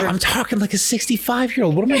just remember. I'm talking like a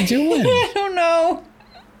 65-year-old. What am I doing? I don't know.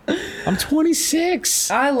 I'm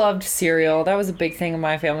 26. I loved cereal. That was a big thing in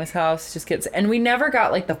my family's house. Just kids, and we never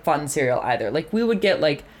got like the fun cereal either. Like we would get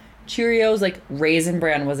like Cheerios. Like Raisin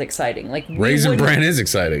Bran was exciting. Like Raisin Bran is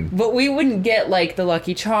exciting. But we wouldn't get like the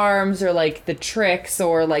Lucky Charms or like the Trix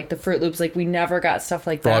or like the Fruit Loops. Like we never got stuff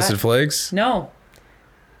like that. Frosted Flakes? No.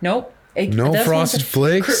 Nope. No Frosted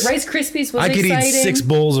Flakes? Rice Krispies was I could exciting. eat 6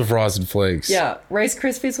 bowls of Frosted Flakes. Yeah, Rice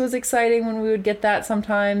Krispies was exciting when we would get that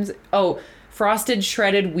sometimes. Oh, frosted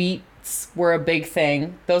shredded wheats were a big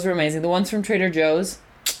thing. Those were amazing. The ones from Trader Joe's,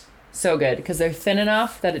 so good because they're thin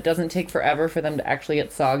enough that it doesn't take forever for them to actually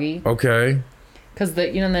get soggy. Okay. Because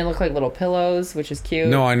they look like little pillows, which is cute.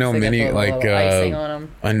 No, I know They got mini the like little icing on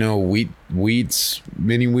them. I know wheats,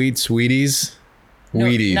 mini wheats, Wheaties. No,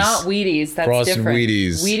 Wheaties. not Wheaties. That's Frosted different.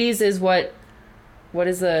 Wheaties. Wheaties is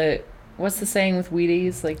what's the saying with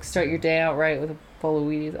Wheaties? Like start your day out right with a bowl of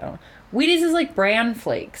Wheaties. I don't know. Wheaties is like bran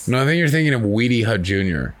flakes. No, I think you're thinking of Wheatie Hut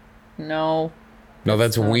Jr. No. No,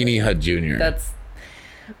 that's Weenie Hut Jr.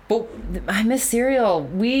 But I miss cereal.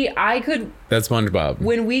 That's SpongeBob.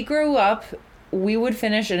 When we grew up, we would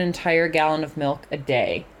finish an entire gallon of milk a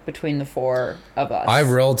day between the 4 of us. I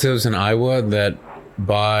have relatives in Iowa that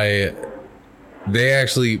they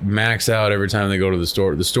actually max out every time they go to the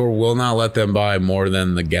store. The store will not let them buy more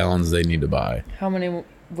than the gallons they need to buy. How many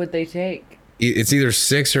would they take? It's either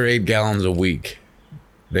 6 or 8 gallons a week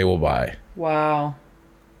they will buy. Wow.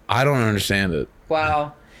 I don't understand it.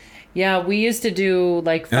 Wow. Yeah, we used to do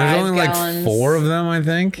like 5 And there's only gallons. like 4 of them, I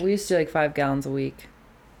think. We used to do like 5 gallons a week.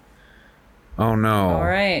 Oh no. All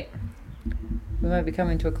right. We might be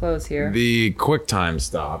coming to a close here. The QuickTime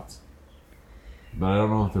stopped. But I don't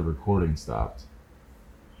know if the recording stopped.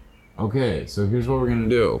 Okay, so here's what we're going to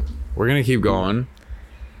do. We're going to keep going.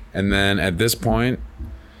 And then at this point,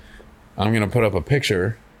 I'm going to put up a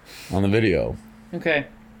picture on the video. Okay.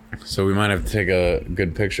 So we might have to take a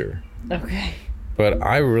good picture. Okay. But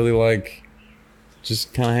I really like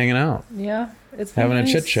just kind of hanging out. Yeah. It's been Having nice.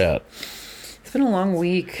 a chit chat. It's been a long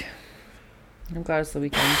week. I'm glad it's the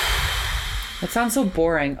weekend. It sounds so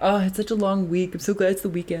boring. Oh, it's such a long week. I'm so glad it's the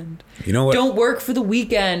weekend. You know what? Don't work for the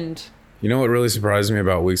weekend. You know what really surprised me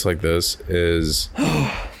about weeks like this is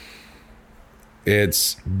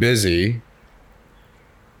it's busy,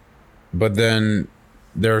 but then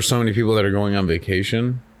there are so many people that are going on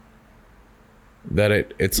vacation that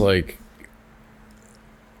it's like,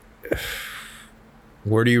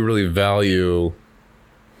 where do you really value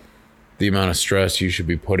the amount of stress you should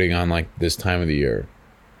be putting on like this time of the year?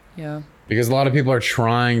 Yeah. Because a lot of people are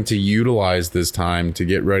trying to utilize this time to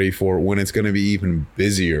get ready for when it's going to be even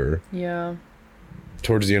busier. Yeah.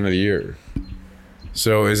 Towards the end of the year.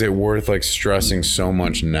 So is it worth like stressing so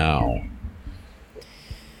much now?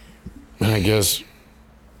 And I guess,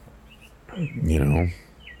 you know,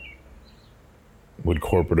 would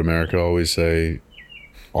corporate America always say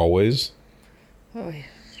always? Oh, yeah.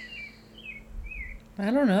 I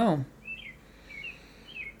don't know.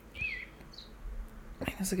 I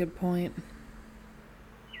think that's a good point.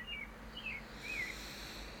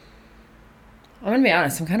 I'm gonna be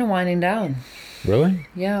honest, I'm kind of winding down. Really?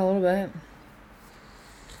 Yeah, a little bit.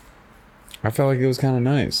 I felt like it was kind of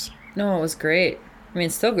nice. No, it was great. I mean,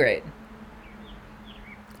 it's still great.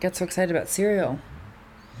 Got so excited about cereal.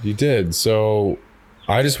 You did. So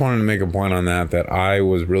I just wanted to make a point on that I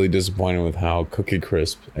was really disappointed with how Cookie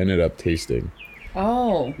Crisp ended up tasting.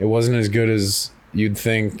 Oh. It wasn't as good as you'd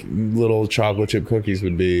think little chocolate chip cookies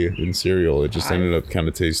would be in cereal. It just ended up kind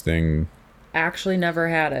of tasting... Actually never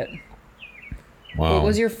had it. Wow. What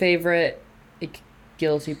was your favorite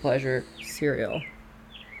guilty pleasure cereal?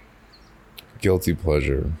 Guilty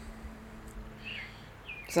pleasure.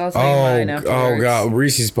 So I'll tell you mine afterwards. Oh God,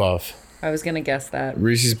 Reese's Puff. I was gonna guess that.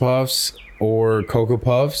 Reese's Puffs or Cocoa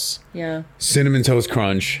Puffs. Yeah. Cinnamon Toast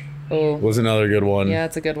Crunch Oh. was another good one. Yeah,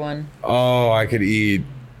 it's a good one. Oh, I could eat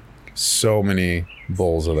so many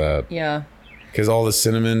bowls of that. Yeah. Because all the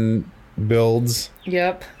cinnamon builds.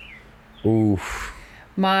 Yep. Oof.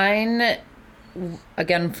 Mine,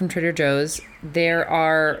 again from Trader Joe's, there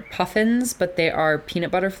are puffins, but they are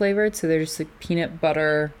peanut butter flavored. So they're just like peanut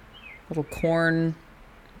butter little corn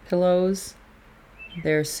pillows.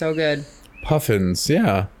 They're so good. Puffins,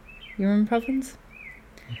 yeah. You remember puffins?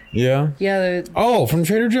 Yeah. Yeah. They're... Oh, from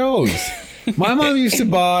Trader Joe's. My mom used to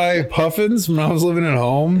buy puffins when I was living at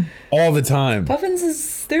home all the time.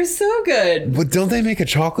 Puffins they're so good. But don't they make a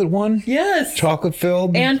chocolate one? Yes. Chocolate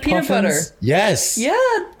filled and peanut butter. Yes. Yeah,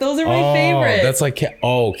 those are my favorite. That's like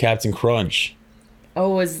Captain Crunch.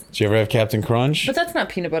 Oh, Did you ever have Captain Crunch? but that's not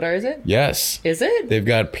peanut butter, is it? Yes. Is it? They've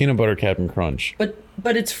got peanut butter Captain Crunch.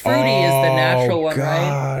 But it's fruity is the natural one,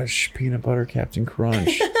 right? Gosh, peanut butter Captain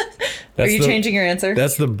Crunch. Are you changing your answer?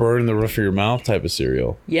 That's the burn the roof of your mouth type of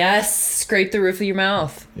cereal. Yes, scrape the roof of your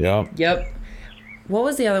mouth. Yep. Yep. What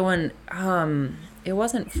was the other one? It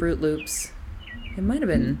wasn't Fruit Loops. It might have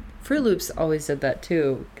been. Fruit Loops always did that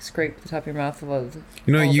too. Scrape the top of your mouth with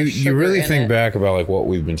You know, all the you sugar really in think it. back about like what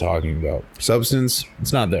we've been talking about. Substance,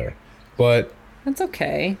 it's not there. But That's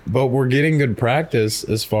okay. we're getting good practice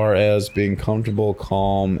as far as being comfortable,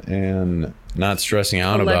 calm, and not stressing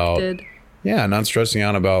out Collected. not stressing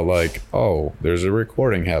out about like, oh, there's a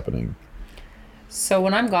recording happening. So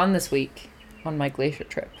when I'm gone this week on my glacier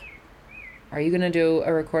trip, are you going to do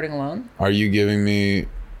a recording alone? Are you giving me,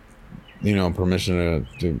 permission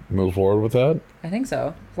to move forward with that? I think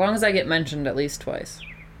so. As long as I get mentioned at least twice.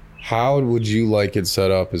 How would you like it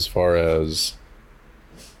set up as far as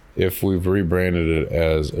if we've rebranded it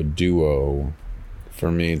as a duo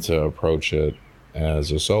for me to approach it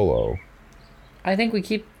as a solo? I think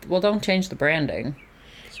we don't change the branding.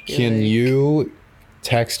 Can you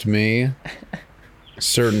text me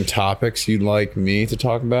certain topics you'd like me to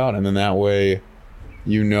talk about? And then that way,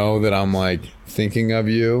 you know that I'm like thinking of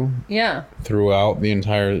you Yeah, throughout the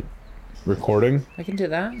entire recording. I can do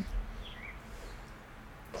that.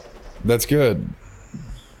 That's good.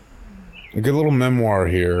 A good little memoir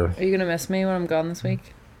here. Are you going to miss me when I'm gone this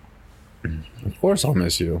week? Of course I'll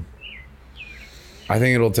miss you. I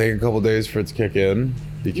think it'll take a couple days for it to kick in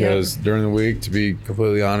because during the week, to be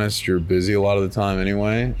completely honest, you're busy a lot of the time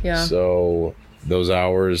anyway. Yeah. So those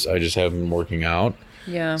hours I just have been working out.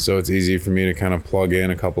 Yeah. So it's easy for me to kind of plug in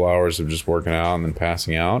a couple hours of just working out and then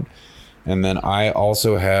passing out. And then I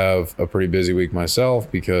also have a pretty busy week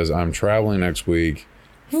myself because I'm traveling next week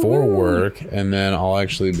for work. And then I'll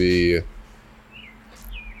actually be,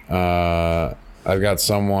 I've got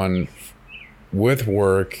someone with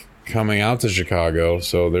work coming out to Chicago.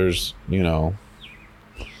 So there's,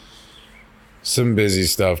 some busy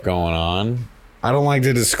stuff going on. I don't like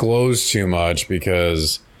to disclose too much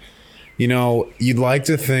because, you'd like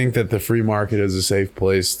to think that the free market is a safe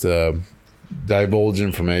place to divulge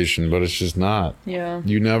information, but it's just not. Yeah.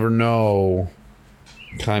 You never know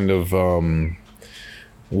kind of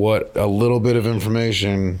what a little bit of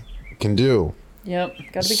information can do. Yep.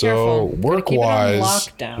 Gotta be so careful.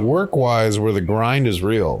 Work-wise, where the grind is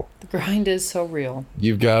real. The grind is so real.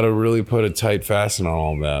 You've got to really put a tight fasten on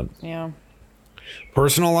all that. Yeah.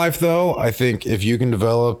 Personal life, though, I think if you can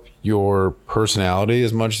develop your personality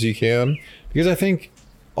as much as you can, because I think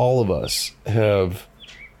all of us have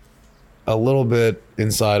a little bit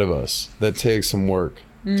inside of us that takes some work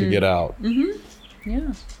to get out.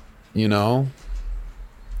 Yeah.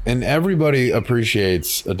 And everybody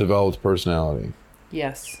appreciates a developed personality.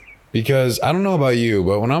 Yes. Because I don't know about you,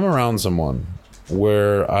 but when I'm around someone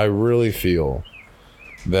where I really feel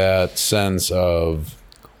that sense of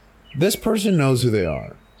this person knows who they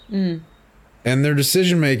are. And their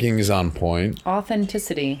decision making is on point.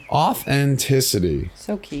 Authenticity.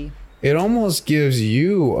 So key. It almost gives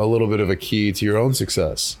you a little bit of a key to your own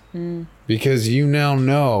success. Because you now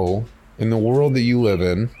know in the world that you live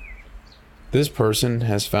in, this person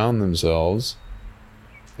has found themselves,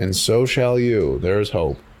 and so shall you. There is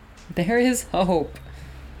hope. There is hope.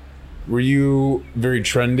 Were you very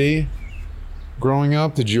trendy growing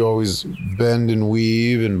up? Did you always bend and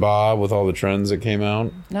weave and bob with all the trends that came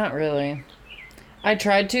out? Not really. I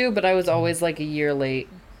tried to, but I was always like a year late.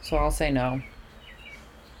 So I'll say no.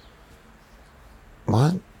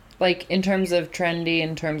 What? Like in terms of trendy,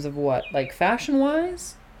 in terms of what? Like fashion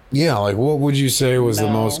wise? Yeah, like what would you say was the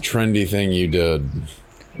most trendy thing you did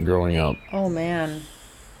growing up? Oh man.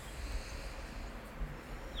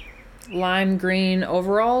 Lime green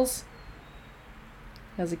overalls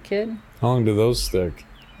as a kid. How long did those stick?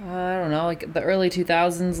 I don't know, like the early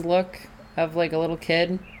 2000s look of like a little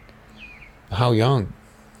kid. How young?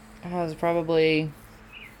 I was probably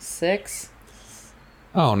 6.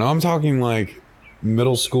 Oh, no, I'm talking like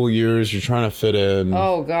middle school years. You're trying to fit in.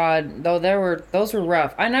 Oh, God. Though those were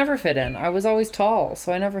rough. I never fit in. I was always tall,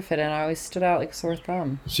 so I never fit in. I always stood out like a sore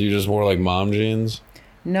thumb. So you just wore like mom jeans?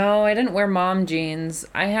 No, I didn't wear mom jeans.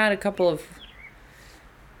 I had a couple of...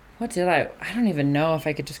 What did I don't even know if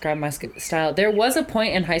I could describe my style. There was a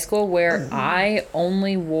point in high school where I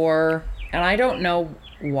only wore... And I don't know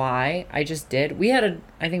why. I just did.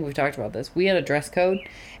 I think we've talked about this. We had a dress code,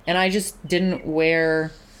 and I just didn't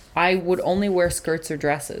wear... I would only wear skirts or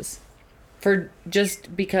dresses.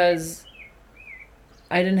 Just because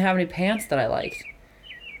I didn't have any pants that I liked.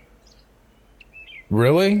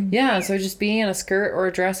 Really? Yeah, so just being in a skirt or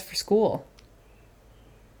a dress for school.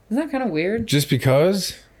 Isn't that kind of weird? Just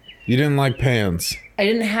because? You didn't like pants? I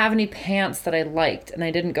didn't have any pants that I liked, and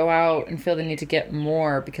I didn't go out and feel the need to get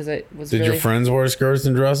more because it was Did your friends wear skirts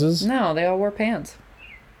and dresses? No, they all wore pants.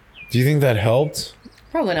 Do you think that helped?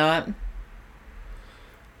 Probably not.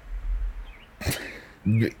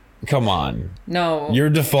 Come on. No. You're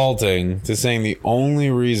defaulting to saying the only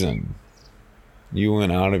reason you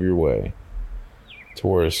went out of your way to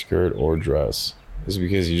wear a skirt or dress is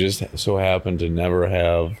because you just so happened to never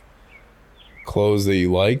have clothes that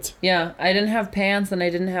you liked? Yeah, I didn't have pants and I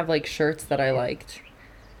didn't have like shirts that I liked.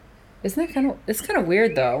 Isn't that it's kind of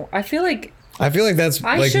weird though. I feel like that's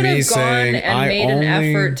I like should me have gone saying and made an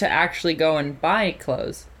effort to actually go and buy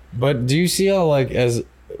clothes. But do you see how like as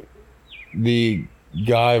the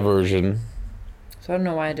guy version, so I don't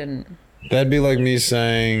know why I didn't. That'd be like me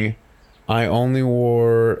saying I only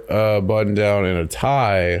wore a button down and a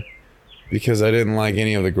tie because I didn't like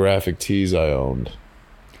any of the graphic tees I owned.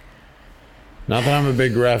 Not that I'm a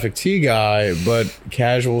big graphic tee guy, but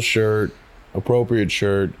casual shirt, appropriate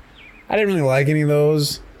shirt. I didn't really like any of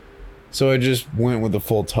those, so I just went with the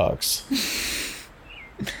full tux.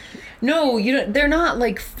 No, they're not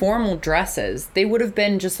like formal dresses. They would have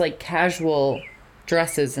been just like casual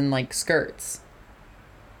dresses and like skirts.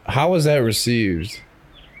 How was that received?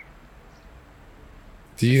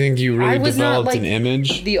 Do you think you really developed an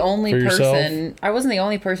image? The only person. Yourself? I wasn't the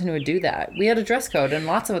only person who would do that. We had a dress code, and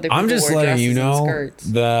lots of other people I'm just wore letting dresses you know and skirts.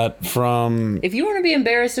 that from. If you want to be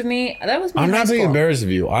embarrassed of me, that was me. I'm in high not being school. embarrassed of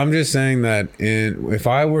you. I'm just saying that if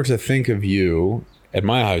I were to think of you at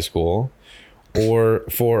my high school, or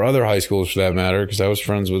for other high schools for that matter, because I was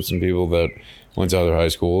friends with some people that went to other high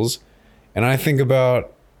schools. And I think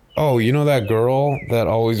about, oh, you know that girl that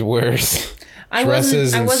always wears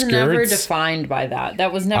dresses and skirts? I was never defined by that.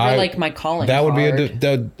 That was never like my calling That would card. be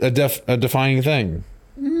a defining thing.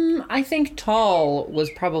 I think tall was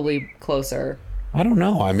probably closer. I don't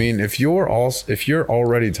know. I mean, if you're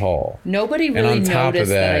already tall, nobody and really on top noticed of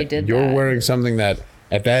that I did you're that. wearing something that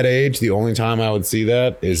at that age, the only time I would see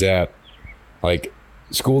that is at like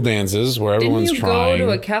school dances where everyone's Didn't you trying. go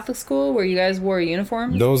to a Catholic school where you guys wore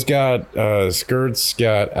uniforms? Those got skirts,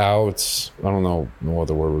 got outs. I don't know what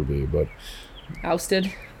the word would be, but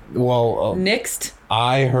Ousted? well, Nixed?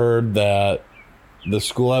 I heard that the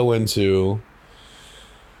school I went to,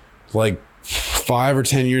 like 5 or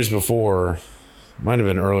 10 years before, might have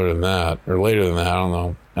been earlier than that or later than that. I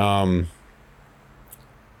don't know.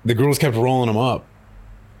 The girls kept rolling them up,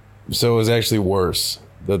 so it was actually worse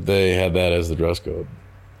that they had that as the dress code.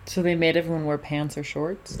 So they made everyone wear pants or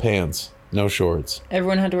shorts? Pants, no shorts.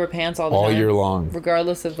 Everyone had to wear pants all the all time? year long,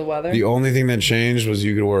 regardless of the weather? The only thing that changed was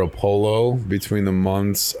you could wear a polo between the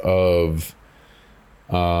months of,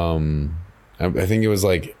 I think it was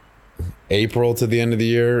like April to the end of the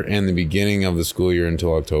year and the beginning of the school year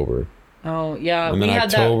until October. Oh, yeah. And then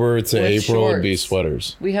October to April would be shorts.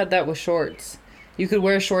 sweaters. We had that with shorts. You could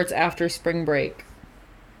wear shorts after spring break.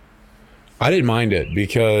 I didn't mind it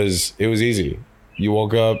because it was easy. You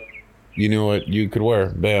woke up, you knew what you could wear.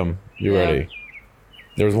 Bam, you're ready.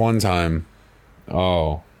 There was one time,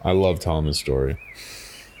 I love telling this story.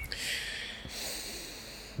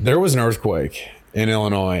 There was an earthquake in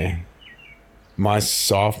Illinois my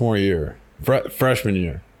sophomore year, freshman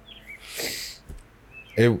year.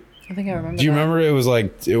 I think I remember. Do you remember? It was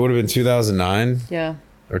like, it would have been 2009. Yeah.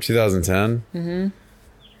 Or 2010. Mm-hmm.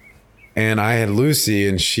 And I had Lucy,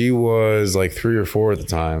 and she was like 3 or 4 at the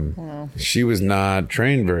time. Wow. She was not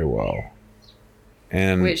trained very well.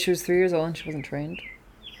 And wait, she was 3 years old and she wasn't trained?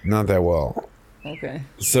 Not that well. Okay.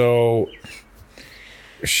 So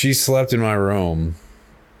she slept in my room,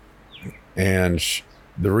 and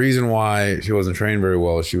the reason why she wasn't trained very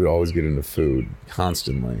well is she would always get into food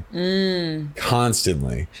constantly.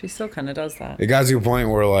 Constantly. She still kind of does that. It got to a point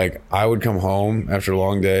where like I would come home after a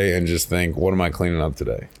long day and just think, what am I cleaning up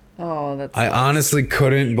today? Oh, that's... I honestly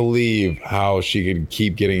couldn't believe how she could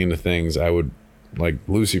keep getting into things I would like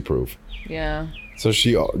Lucy proof. Yeah. So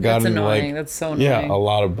she got that's into annoying. like, that's so annoying. Yeah, a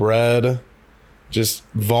lot of bread, just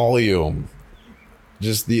volume,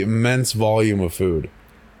 just the immense volume of food.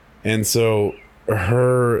 And so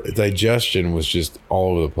her digestion was just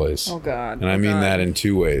all over the place. Oh God. And I mean that in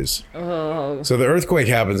 2 ways. Oh. So the earthquake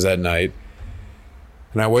happens that night,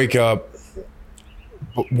 and I wake up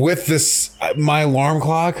with this. My alarm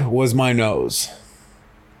clock was my nose.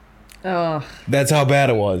 Oh. That's how bad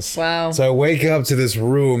it was. Wow. So I wake up to this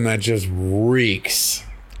room that just reeks.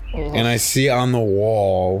 Ugh. And I see on the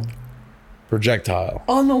wall projectile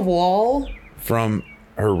On the wall? from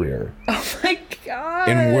her rear. Oh my God.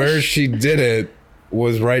 And where she did it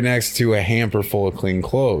was right next to a hamper full of clean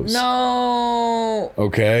clothes. No.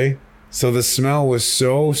 Okay? So the smell was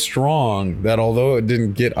so strong that although it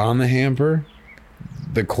didn't get on the hamper,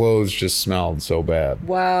 the clothes just smelled so bad.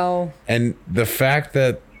 Wow. And the fact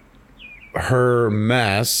that her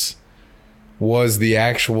mess was the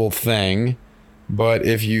actual thing, but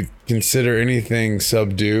if you consider anything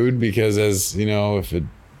subdued, because as you know, if it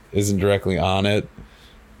isn't directly on it,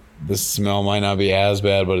 the smell might not be as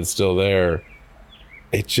bad, but it's still there.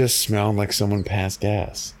 It just smelled like someone passed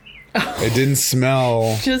gas. It didn't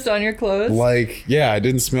smell just on your clothes? like, yeah, it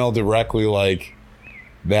didn't smell directly like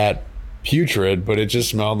that putrid, but it just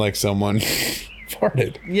smelled like someone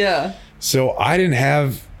farted. Yeah. So I didn't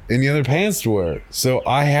have any other pants to wear. So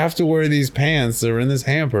I have to wear these pants that are in this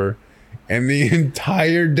hamper, and the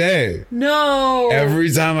entire day, No.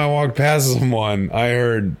 every time I walked past someone, I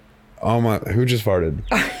heard, oh my, who just farted?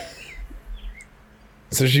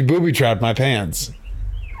 So she booby trapped my pants.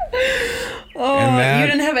 Oh, you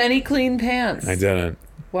didn't have any clean pants. I didn't.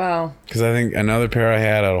 Wow. Because I think another pair I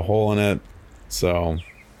had a hole in it. So.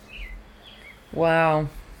 Wow.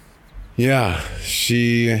 Yeah,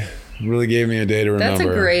 she really gave me a day to remember. That's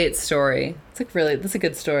a great story. That's a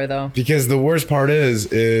good story though. Because the worst part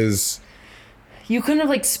is you couldn't have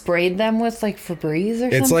like sprayed them with like Febreze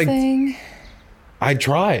or it's something? like, I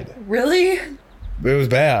tried. Really? It was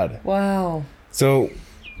bad. Wow. So.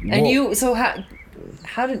 And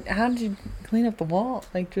how did you clean up the wall?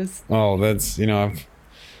 Like just. Oh, that's, you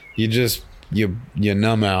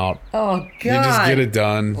numb out. Oh God. You just get it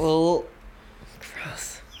done. Well,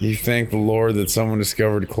 gross. You thank the Lord that someone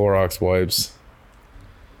discovered Clorox wipes.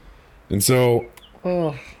 And so.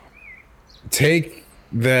 Oh. take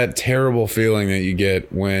that terrible feeling that you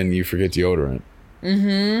get when you forget deodorant.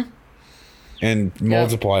 Mm-hmm. And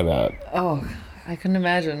multiply that. Oh, I couldn't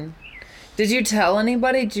imagine. Did you tell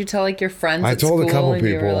anybody? Did you tell like your friends I at told school a couple and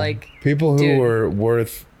you were people. like, People who dude.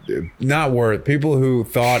 were people who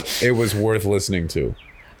thought it was worth listening to.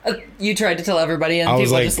 You tried to tell everybody and I was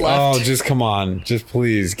people like, just left. oh, just come on. Just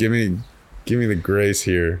please give me the grace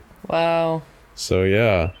here. Wow. So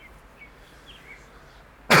yeah.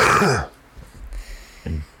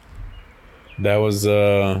 That was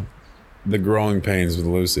the growing pains with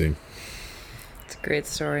Lucy. It's a great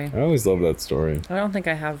story. I always love that story. I don't think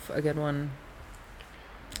I have a good one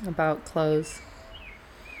about clothes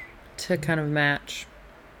to kind of match.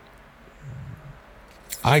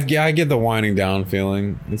 I get the winding down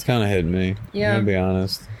feeling. It's kind of hitting me. Yeah. I'm gonna be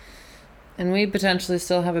honest. And we potentially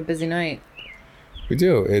still have a busy night. We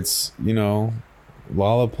do. It's,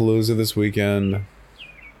 Lollapalooza this weekend.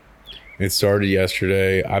 It started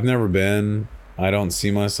yesterday. I've never been. I don't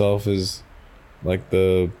see myself as like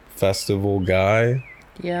the festival guy.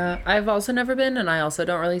 Yeah, I've also never been, and I also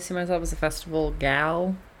don't really see myself as a festival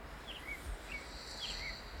gal.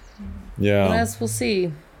 Yeah. But as we'll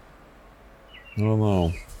see. I don't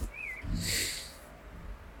know.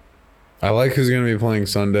 I like who's going to be playing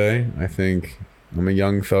Sunday. I think I'm a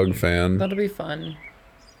Young Thug fan. That'll be fun.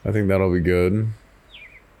 I think that'll be good.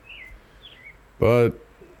 But,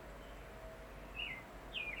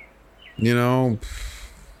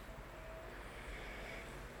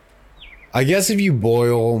 I guess if you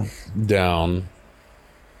boil down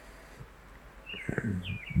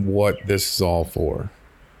what this is all for,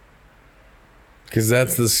 because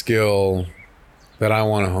that's the skill that I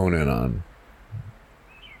want to hone in on.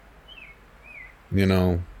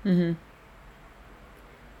 Mm-hmm.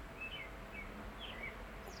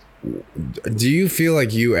 Do you feel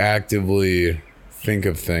like you actively think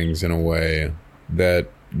of things in a way that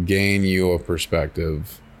gain you a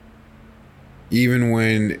perspective, even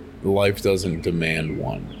when life doesn't demand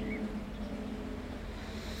one?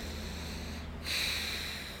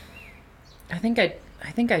 I think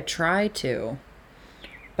I try to,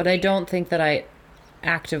 but I don't think that I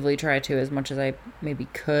actively try to as much as I maybe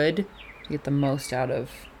could to get the most out of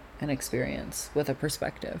an experience with a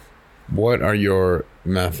perspective. What are your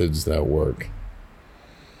methods that work?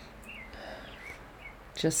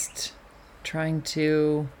 Just trying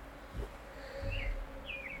to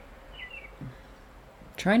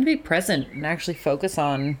be present and actually focus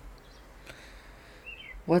on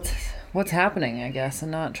what's happening, I guess,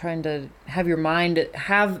 and not trying to have your mind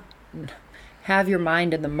have your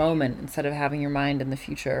mind in the moment instead of having your mind in the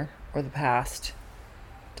future or the past.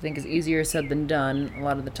 I think is easier said than done a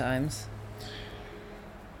lot of the times.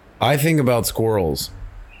 I think about squirrels.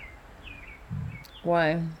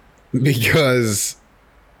 Why? Because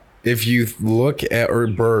if you look at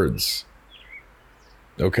birds,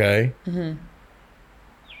 okay? Mm-hmm.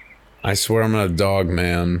 I swear I'm not a dog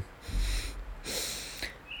man.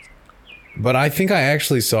 But I think I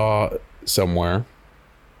actually saw somewhere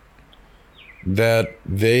that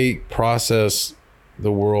they process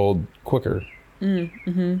the world quicker.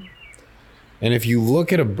 Mm-hmm. And if you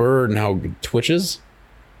look at a bird and how it twitches,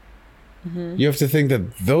 mm-hmm. you have to think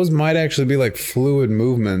that those might actually be like fluid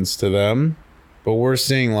movements to them, but we're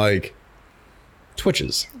seeing like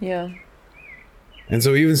twitches. Yeah. And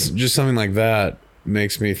so even just something like that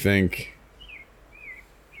makes me think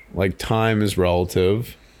like time is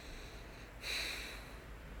relative.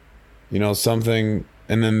 Something,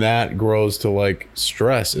 and then that grows to like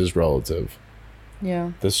stress is relative.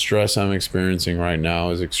 Yeah. The stress I'm experiencing right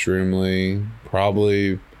now is extremely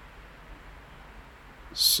probably,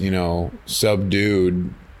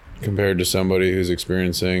 subdued compared to somebody who's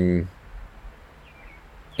experiencing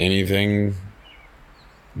anything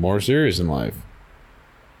more serious in life.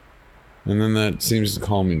 And then that seems to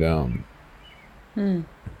calm me down.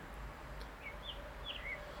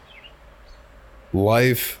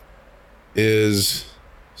 Life is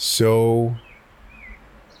so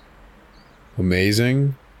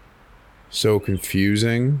amazing, so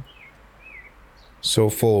confusing, so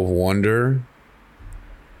full of wonder.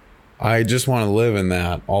 I just want to live in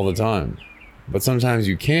that all the time. But sometimes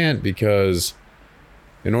you can't, because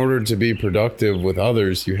in order to be productive with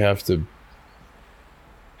others, you have to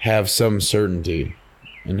have some certainty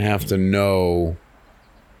and have to know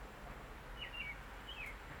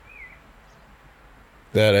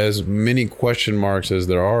that as many question marks as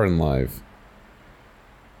there are in life,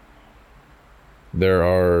 there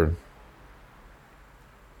are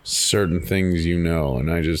certain things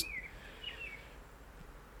and I just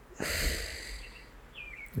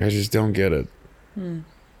don't get it.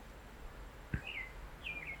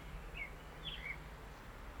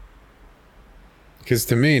 Because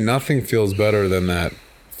to me, nothing feels better than that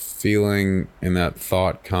feeling and that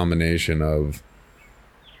thought combination of,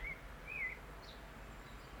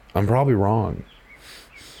 I'm probably wrong.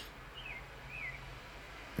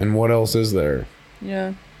 And what else is there?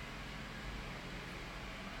 Yeah.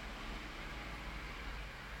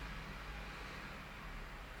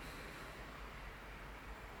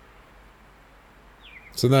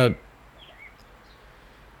 So that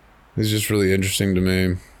is just really interesting to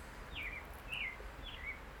me.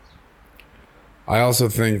 I also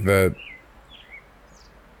think that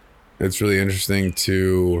it's really interesting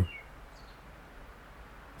to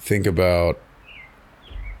think about,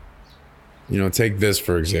 take this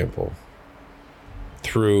for example.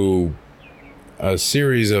 Through a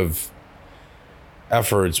series of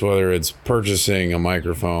efforts, whether it's purchasing a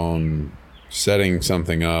microphone, setting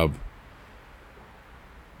something up,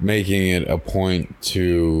 making it a point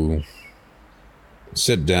to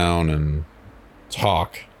sit down and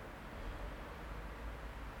talk.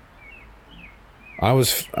 I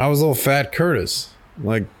was a little fat Curtis.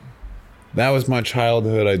 Like, that was my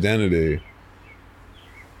childhood identity.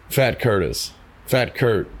 Fat Curtis. Fat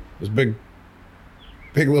Kurt. This big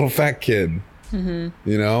little fat kid.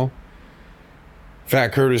 Mm-hmm. Fat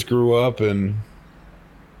Curtis grew up and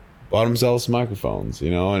bought himself some microphones,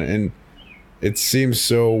 and it seems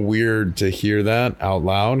so weird to hear that out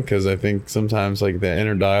loud, because I think sometimes like the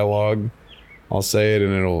inner dialogue, I'll say it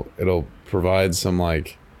and it'll provide some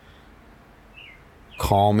like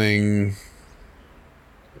calming,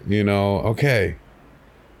 okay,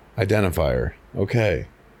 identifier, okay,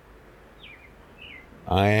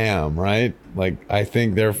 I am, right? Like, I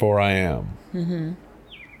think, therefore I am. Mm-hmm.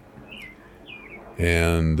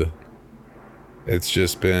 And it's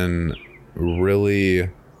just been really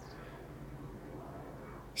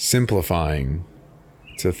simplifying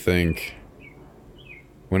to think,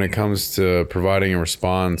 when it comes to providing a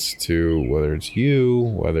response to whether it's you,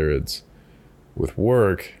 whether it's with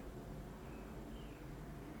work,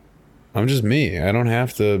 I'm just me. I don't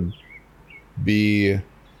have to be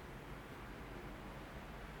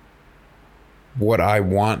what I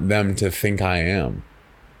want them to think I am.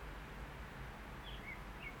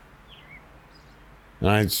 And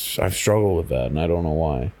I've struggled with that, and I don't know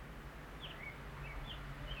why.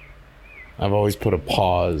 I've always put a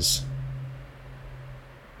pause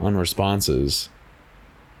on responses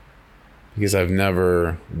because I've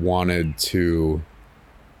never wanted to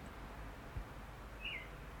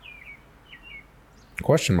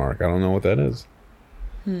question mark. I don't know what that is.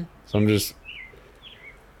 So I'm just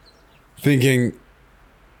thinking,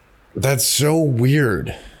 that's so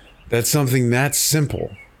weird. That's something that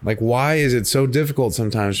simple. Like, why is it so difficult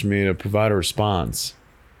sometimes for me to provide a response?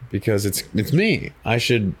 Because it's me. I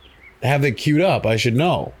should have it queued up. I should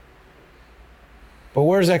know. But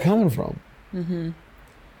where's that coming from? Mm-hmm.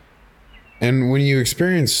 And when you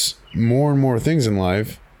experience more and more things in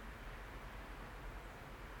life,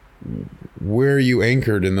 where are you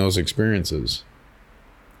anchored in those experiences?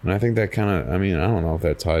 And I think that kind of, I don't know if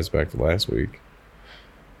that ties back to last week.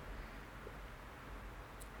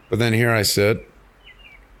 But then here I sit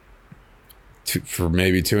for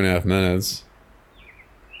maybe 2.5 minutes,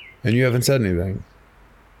 and you haven't said anything.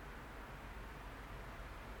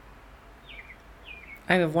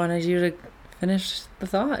 I have wanted you to finish the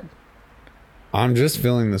thought. I'm just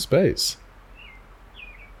filling the space.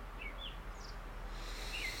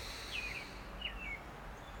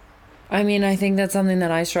 I think that's something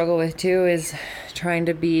that I struggle with too, is trying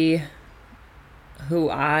to be who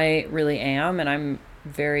I really am. And I'm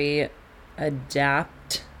very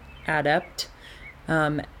adept, to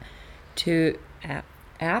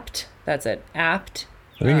apt. That's it. Apt.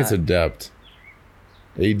 I think it's adept.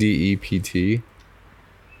 ADEPT.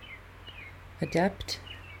 Adept.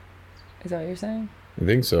 Is that what you're saying? I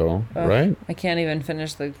think so. Right? I can't even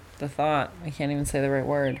finish the thought. I can't even say the right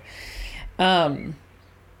word.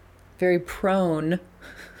 Very prone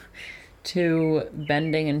to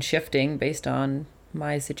bending and shifting based on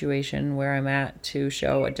my situation, where I'm at, to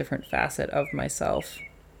show a different facet of myself.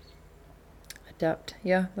 Adept.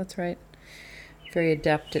 Yeah, that's right. Very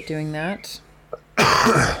adept at doing that.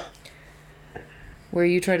 Where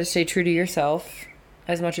you try to stay true to yourself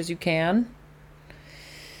as much as you can.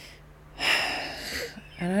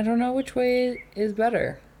 And I don't know which way is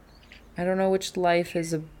better. I don't know which life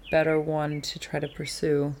is a better one to try to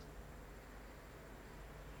pursue.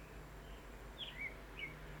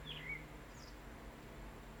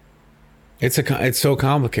 It's so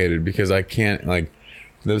complicated because I can't, like,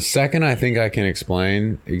 the second I think I can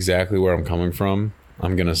explain exactly where I'm coming from,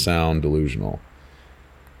 I'm going to sound delusional.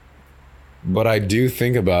 But I do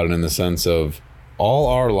think about it in the sense of, all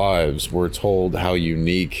our lives we're told how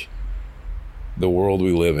unique the world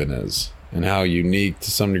we live in is and how unique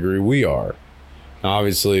to some degree we are. Now,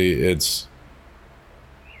 obviously it's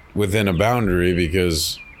within a boundary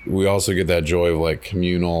because we also get that joy of like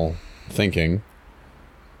communal thinking.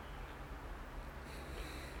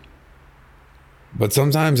 But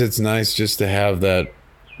sometimes it's nice just to have that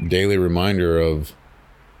daily reminder of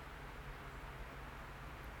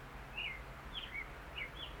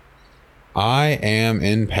I am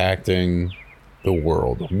impacting the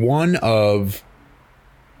world. One of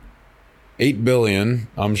 8 billion,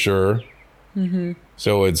 I'm sure. Mm-hmm.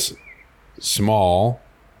 So it's small,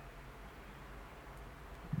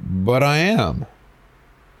 but I am.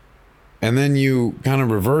 And then you kind of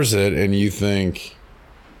reverse it and you think,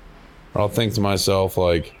 or I'll think to myself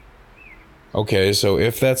like, okay, so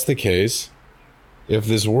if that's the case, if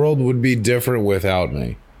this world would be different without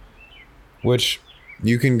me, which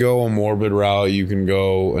you can go a morbid route, you can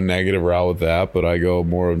go a negative route with that, but I go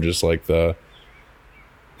more of just like the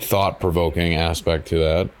thought-provoking aspect to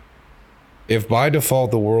that. If by default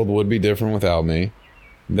the world would be different without me,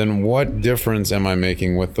 then what difference am I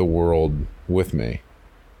making with the world with me?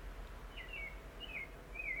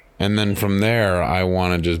 And then from there, I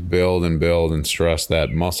want to just build and stress that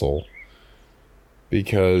muscle.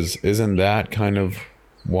 Because isn't that kind of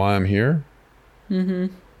why I'm here?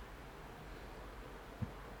 Mm-hmm.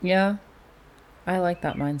 Yeah. I like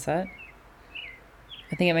that mindset.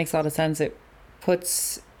 I think it makes a lot of sense. It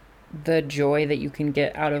puts the joy that you can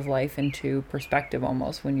get out of life into perspective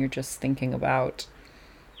almost when you're just thinking about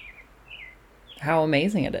how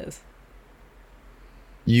amazing it is.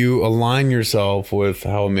 You align yourself with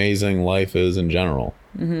how amazing life is in general.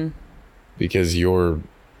 Mm-hmm. Because you're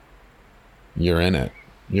in it.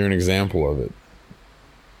 You're an example of it.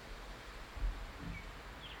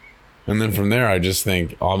 And then from there, I just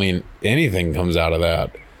think, I mean, anything comes out of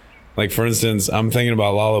that. Like, for instance, I'm thinking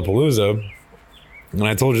about Lollapalooza, and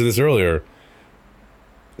I told you this earlier.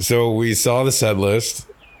 So we saw the set list.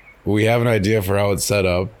 We have an idea for how it's set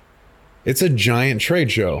up. It's a giant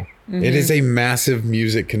trade show. Mm-hmm. It is a massive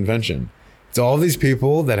music convention. It's all these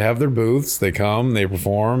people that have their booths. They come, they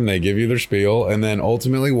perform, they give you their spiel. And then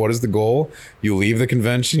ultimately, what is the goal? You leave the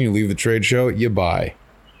convention, you leave the trade show, you buy.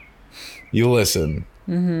 You listen.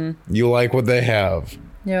 Mm-hmm. You like what they have.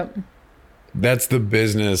 Yep. That's the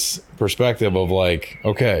business perspective of like,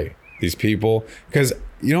 okay, these people. Because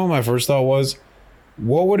you know what my first thought was?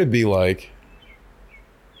 What would it be like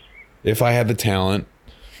if I had the talent,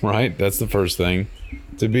 right? That's the first thing.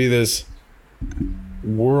 To be this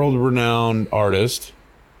world-renowned artist,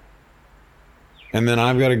 and then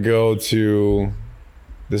I've got to go to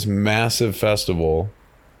this massive festival,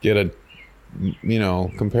 get a,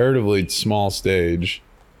 comparatively small stage,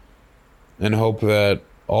 and hope that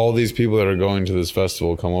all these people that are going to this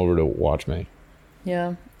festival come over to watch me.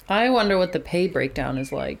 Yeah. I wonder what the pay breakdown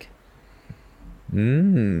is like.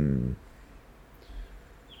 Where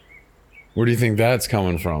do you think that's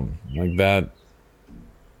coming from? Like that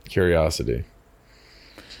curiosity.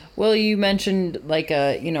 Well, you mentioned like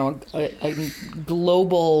a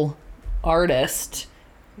global artist,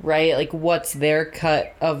 right? Like what's their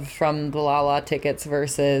cut of from the Lala tickets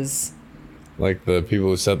versus like the people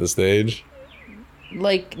who set the stage?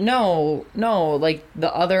 Like no, like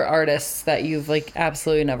the other artists that you've like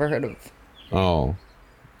absolutely never heard of. Oh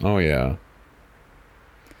yeah.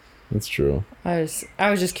 That's true. I was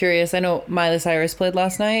just curious. I know Miley Cyrus played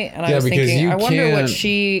last night, and I was thinking, I wonder what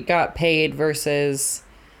she got paid versus,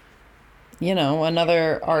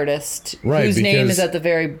 another artist whose name is at the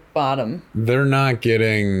very bottom. They're not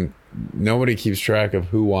getting. Nobody keeps track of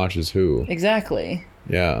who watches who. Exactly.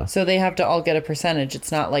 Yeah. So they have to all get a percentage.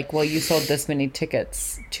 It's not like, well, you sold this many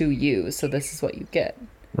tickets to you, so this is what you get.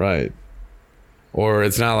 Right. Or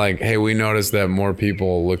it's not like, hey, we noticed that more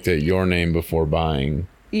people looked at your name before buying.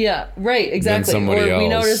 Yeah, right, exactly. Or else. We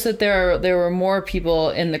noticed that there were more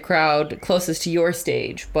people in the crowd closest to your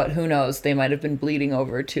stage, but who knows? They might have been bleeding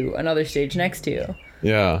over to another stage next to you.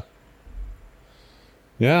 Yeah.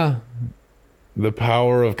 Yeah. The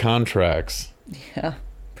power of contracts. Yeah,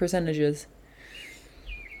 percentages.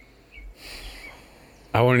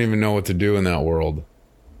 I wouldn't even know what to do in that world.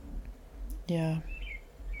 Yeah.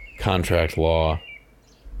 Contract law.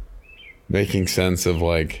 Making sense of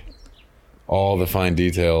like all the fine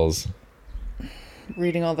details.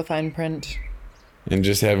 Reading all the fine print. And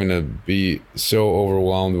just having to be so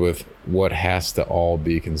overwhelmed with what has to all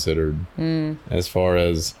be considered. As far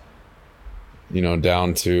as,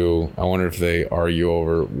 down to, I wonder if they argue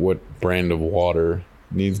over what brand of water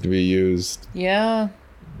needs to be used. Yeah.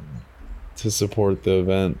 To support the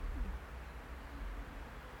event.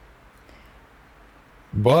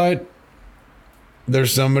 But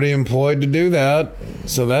there's somebody employed to do that.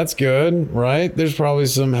 So that's good, right? There's probably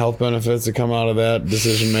some health benefits that come out of that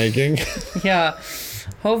decision making. Yeah,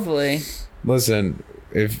 hopefully. Listen,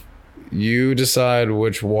 if you decide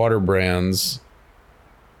which water brands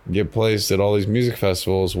get placed at all these music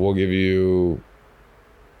festivals, we'll give you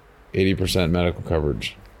 80% medical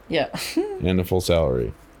coverage. Yeah. And a full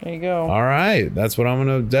salary. There you go. All right. That's what I'm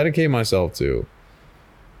going to dedicate myself to.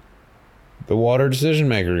 The water decision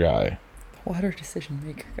maker guy. Water decision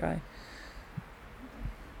maker guy.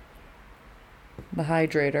 The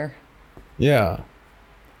hydrator. Yeah.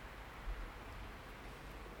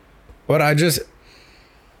 But I just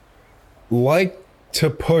like to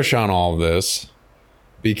push on all this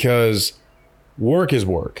because work is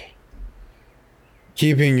work.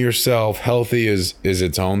 Keeping yourself healthy is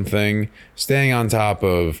its own thing. Staying on top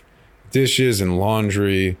of dishes and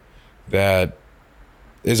laundry, that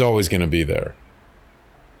is always going to be there.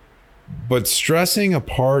 But stressing a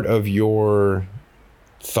part of your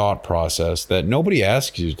thought process that nobody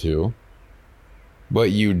asks you to,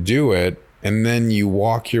 but you do it, and then you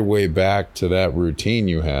walk your way back to that routine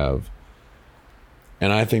you have.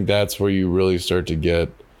 And I think that's where you really start to get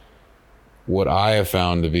what I have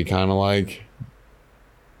found to be kind of like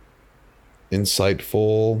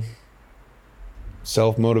insightful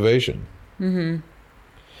self-motivation. Mm-hmm.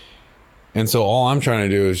 And so all I'm trying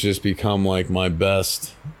to do is just become like my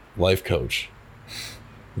best life coach.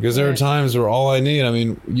 Because there are times where all I need, I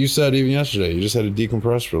mean, you said even yesterday, you just had to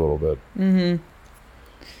decompress for a little bit. Mm-hmm.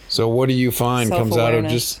 So what do you find comes out of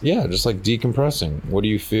just like decompressing? What do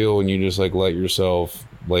you feel when you just like let yourself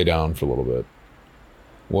lay down for a little bit?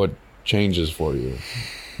 What changes for you?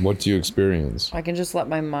 What do you experience? I can just let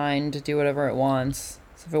my mind do whatever it wants.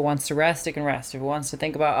 So if it wants to rest, it can rest. If it wants to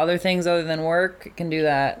think about other things other than work, it can do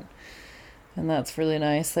that. And that's really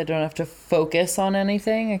nice. I don't have to focus on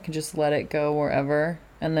anything. I can just let it go wherever.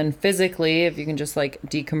 And then physically, if you can just like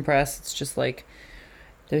decompress, it's just like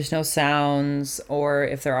there's no sounds, or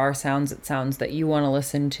if there are sounds, it's sounds that you want to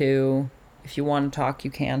listen to. If you want to talk,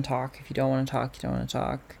 you can talk. If you don't want to talk, you don't want to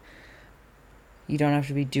talk. You don't have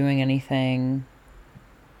to be doing anything,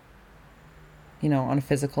 you know, on a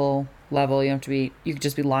physical level. You could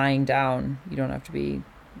just be lying down. You don't have to be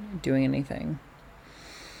doing anything.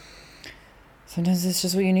 Sometimes it's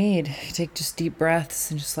just what you need. You take just deep breaths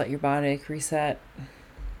and just let your body reset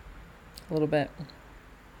a little bit.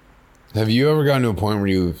 Have you ever gotten to a point where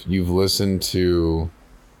you've listened to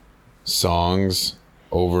songs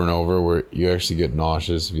over and over where you actually get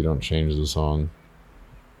nauseous if you don't change the song?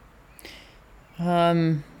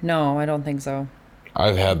 No, I don't think so.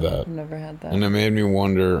 I've had that. I've never had that. And it made me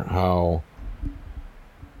wonder how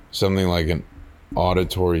something like an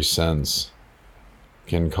auditory sense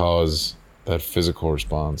can cause that physical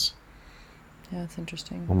response. Yeah, that's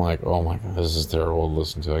interesting. I'm like, oh my God, this is terrible to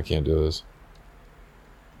listen to. I can't do this.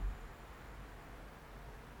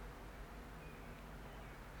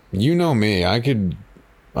 You know me. I could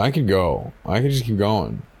go. I could just keep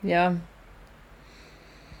going. Yeah.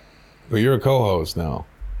 But you're a co-host now.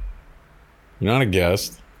 You're not a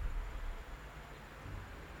guest.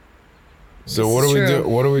 So what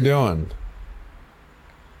are we doing?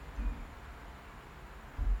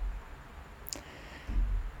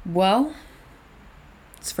 Well,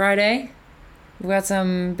 it's Friday. We've got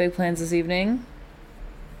some big plans this evening.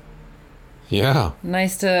 Yeah.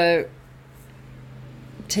 Nice to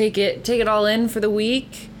take it all in for the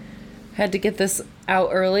week. Had to get this out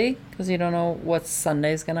early because you don't know what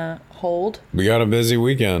Sunday's gonna hold. We got a busy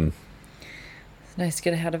weekend. It's nice to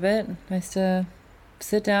get ahead of it. Nice to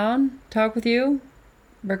sit down, talk with you,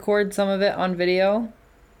 record some of it on video,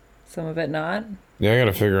 some of it not. Yeah, I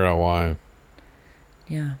gotta figure out why.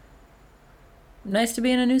 Yeah. Nice to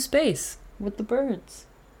be in a new space with the birds.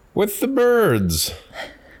 With the birds.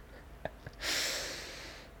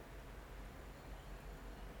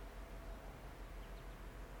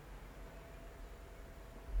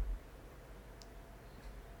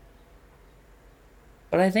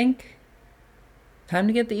 But I think time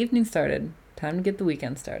to get the evening started. Time to get the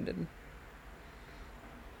weekend started.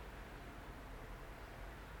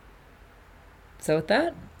 So with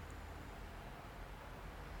that,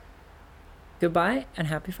 goodbye and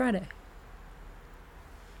happy Friday.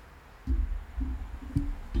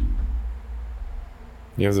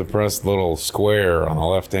 You have to press the little square on the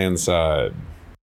left-hand side.